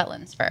through these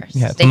wetlands first.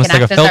 Yeah, it's almost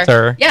like a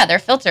filter. They're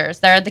filters.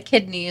 They're the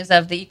kidneys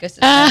of the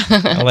ecosystem.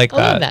 I like that.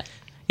 I love that.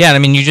 Yeah,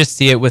 and you just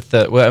see it with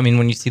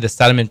when you see the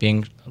sediment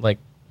being like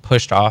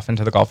pushed off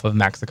into the Gulf of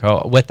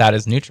Mexico, with that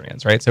is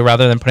nutrients, right? So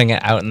rather than putting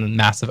it out in the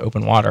massive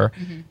open water,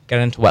 get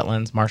it into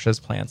wetlands, marshes,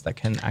 plants that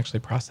can actually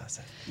process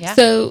it. Yeah.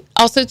 So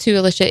also too,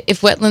 Alicia, if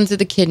wetlands are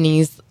the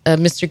kidneys,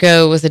 Mr.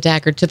 Go was a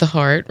dagger to the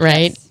heart,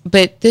 right? Yes.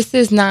 But this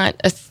is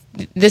not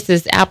this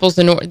is apples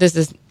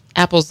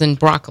and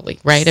broccoli,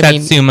 right?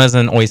 Satsumas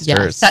and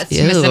oysters.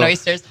 Satsumas and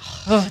oysters.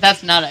 Oh,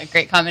 that's not a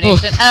great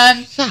combination.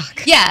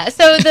 Yeah,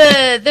 so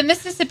the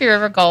Mississippi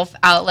River Gulf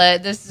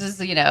outlet, this is,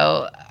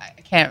 I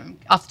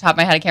can't, off the top of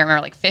my head, I can't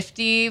remember, like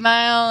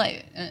 50-mile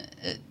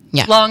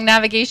long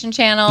navigation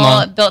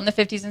channel built in the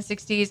 50s and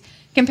 60s.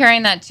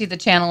 Comparing that to the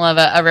channel of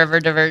a river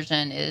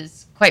diversion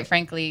is, quite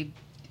frankly,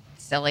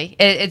 silly.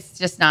 It's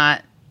just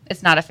not,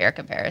 it's not a fair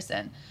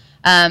comparison.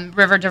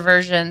 River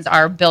diversions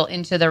are built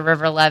into the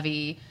river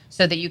levee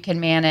so that you can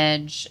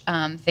manage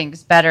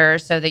things better,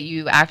 so that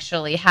you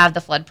actually have the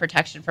flood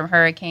protection from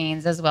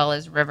hurricanes as well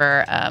as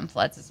river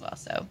floods as well.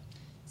 So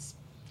it's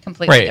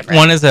completely different.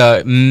 One is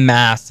a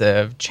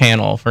massive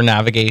channel for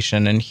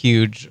navigation and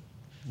huge,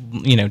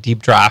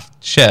 deep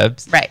draft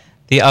ships. Right.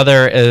 The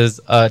other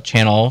is a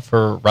channel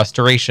for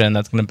restoration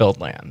that's going to build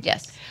land.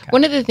 Yes.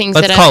 One of the things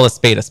Let's call a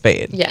spade a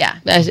spade. Yeah.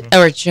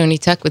 Or Joni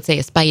Tuck would say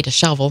a spade a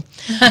shovel.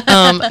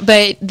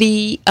 But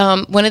the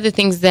one of the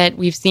things that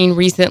we've seen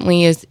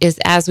recently is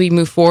as we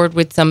move forward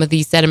with some of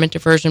these sediment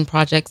diversion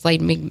projects like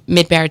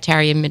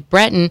Mid-Barataria and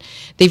Mid-Breton,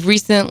 they've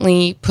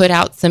recently put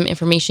out some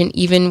information,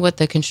 even what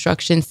the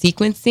construction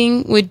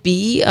sequencing would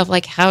be of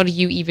like how do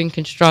you even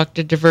construct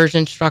a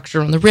diversion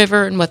structure on the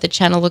river and what the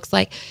channel looks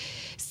like.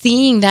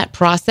 Seeing that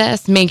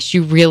process makes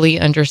you really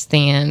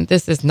understand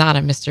this is not a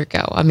Mr.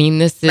 Go.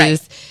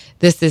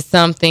 This is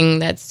something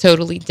that's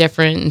totally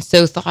different and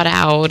so thought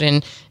out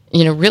and,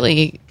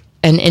 really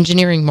an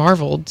engineering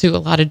marvel to a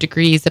lot of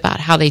degrees about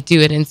how they do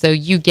it. And so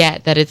you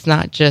get that it's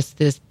not just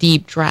this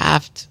deep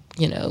draft,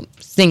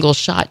 single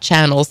shot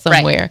channel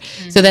somewhere. Right.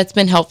 Mm-hmm. So that's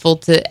been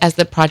helpful as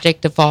the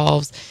project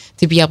evolves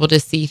to be able to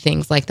see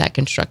things like that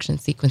construction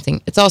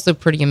sequencing. It's also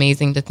pretty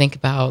amazing to think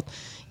about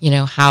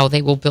how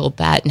they will build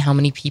that and how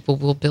many people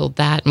will build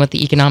that and what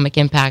the economic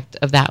impact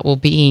of that will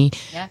be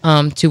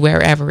to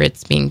wherever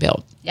it's being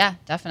built. Yeah,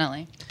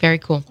 definitely. Very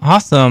cool.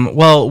 Awesome.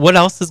 Well, what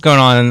else is going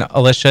on,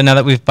 Alicia, now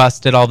that we've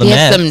busted all the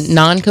myths? Some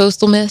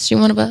non-coastal myths you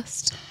want to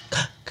bust?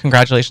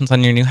 Congratulations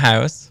on your new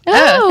house.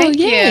 Oh, thank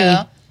you.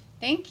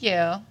 Thank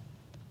you.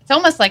 It's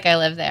almost like I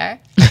live there.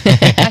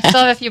 I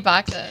still have a few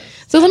boxes.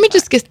 So let me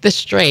just get this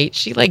straight.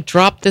 She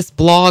dropped this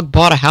blog,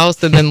 bought a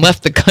house, and then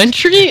left the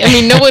country?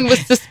 No one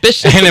was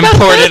suspicious and about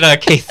imported a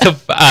case of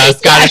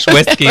Scottish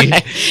whiskey.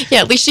 Right.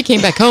 Yeah, at least she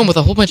came back home with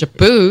a whole bunch of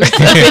booze.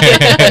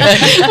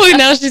 Well,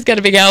 now she's got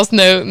a big house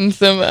note and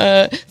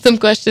some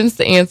questions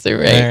to answer,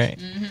 right? All right.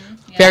 Mm-hmm.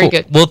 Yeah. Very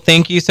good. Well,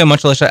 thank you so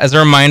much, Alicia. As a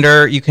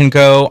reminder, you can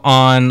go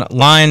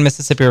online,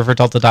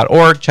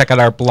 MississippiRiverDelta.org. Check out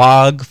our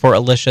blog for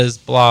Alicia's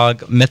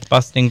blog,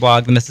 Myth-Busting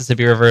blog. The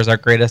Mississippi River is our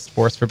greatest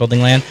force for building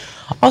land.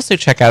 Also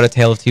check out A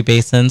Tale of Two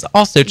Basins.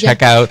 Also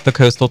check out the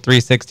Coastal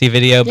 360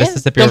 video,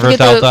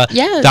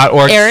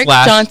 MississippiRiverDelta.org. Eric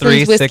Johnson's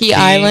 360. Whiskey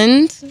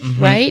Island,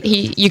 right?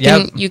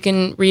 You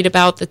can read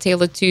about the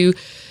Tale of Two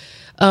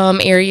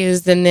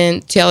areas, and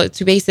then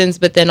two basins,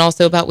 but then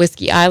also about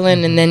Whiskey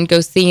Island, and then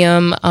go see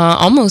them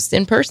almost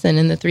in person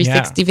in the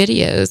 360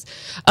 videos.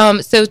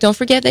 So don't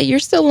forget that you're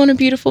still on a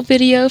beautiful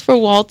video for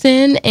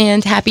Walton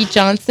and Happy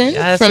Johnson.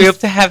 Yes, we hope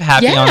to have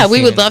Happy on Yeah, we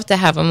soon. would love to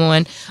have them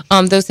on.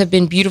 Those have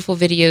been beautiful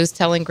videos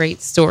telling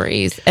great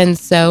stories. And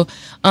so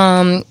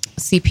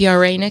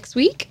CPRA next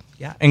week.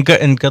 Yeah, and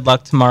good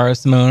luck tomorrow,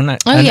 Simone. I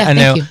thank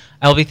know you.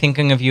 I'll be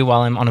thinking of you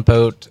while I'm on a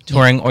boat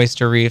touring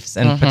oyster reefs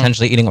and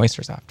potentially eating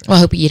oysters after. Well,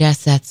 I hope you eat a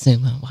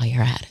satsuma while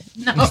you're at it.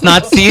 It's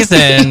not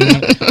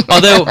season.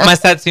 Although my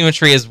satsuma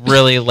tree is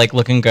really like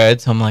looking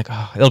good, so I'm like,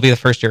 oh, it'll be the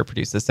first year it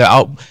produces.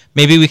 So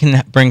maybe we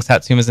can bring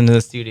satsumas into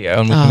the studio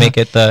and we can make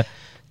it the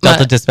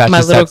Delta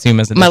Dispatches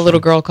satsumas edition. My little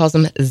girl calls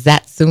them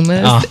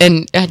zatsumas,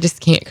 and I just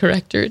can't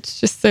correct her. It's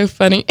just so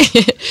funny.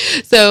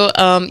 So,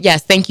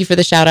 yes, thank you for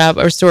the shout out.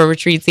 Restore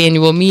Retreat's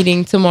annual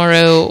meeting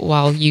tomorrow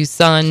while you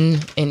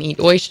sun and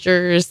eat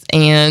oysters,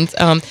 and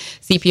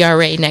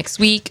CPRA next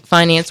week,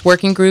 Finance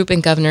Working Group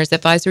and Governor's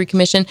Advisory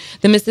Commission.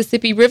 The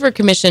Mississippi River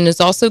Commission is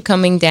also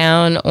coming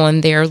down on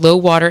their low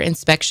water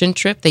inspection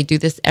trip. They do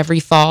this every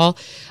fall,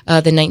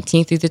 the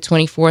 19th through the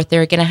 24th.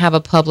 They're going to have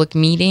a public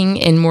meeting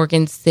in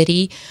Morgan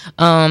City,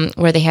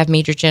 where they have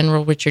Major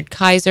General Richard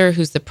Kaiser,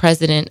 who's the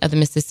president of the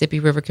Mississippi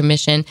River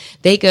Commission.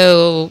 They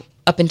go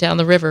up and down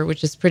the river,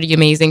 which is pretty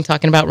amazing,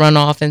 talking about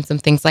runoff and some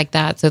things like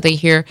that. So they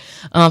hear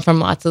from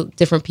lots of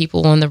different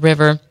people on the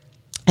river.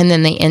 And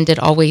then they end it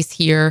always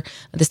here.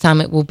 This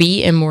time it will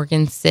be in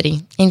Morgan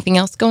City. Anything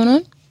else going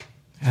on?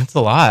 That's a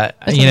lot.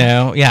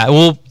 Yeah,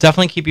 we'll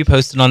definitely keep you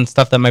posted on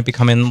stuff that might be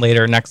coming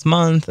later next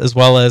month, as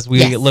well as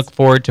we look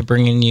forward to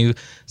bringing you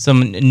some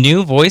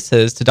new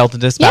voices to Delta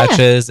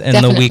Dispatches in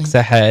the weeks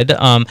ahead.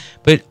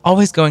 But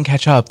always go and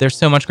catch up. There's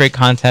so much great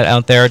content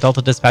out there.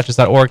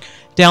 DeltaDispatches.org.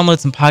 Download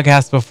some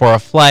podcasts before a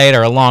flight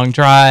or a long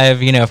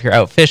drive. If you're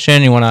out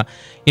fishing, you want to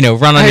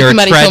run on your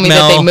treadmill. Somebody told me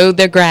that they mowed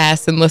their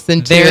grass and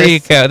listened to There you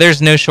go.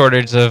 There's no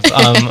shortage of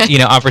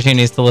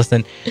opportunities to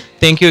listen.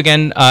 Thank you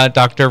again,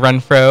 Dr.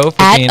 Renfro,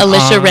 for at being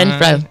Alicia on.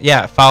 Renfro.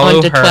 Yeah, follow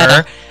On her.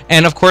 Twitter.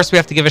 And of course, we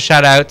have to give a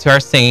shout out to our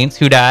saints,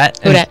 Hudat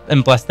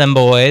and bless them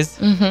boys.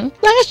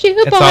 Bless you,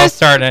 It's all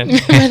starting.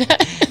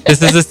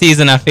 This is the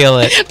season. I feel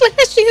it.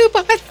 Bless you,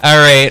 boss. All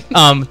right.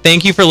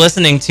 Thank you for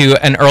listening to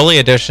an early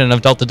edition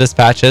of Delta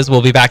Dispatches.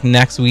 We'll be back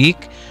next week.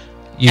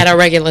 At a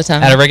regular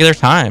time. At a regular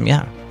time,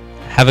 yeah.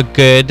 Have a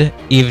good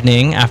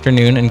evening,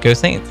 afternoon, and go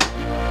Saints.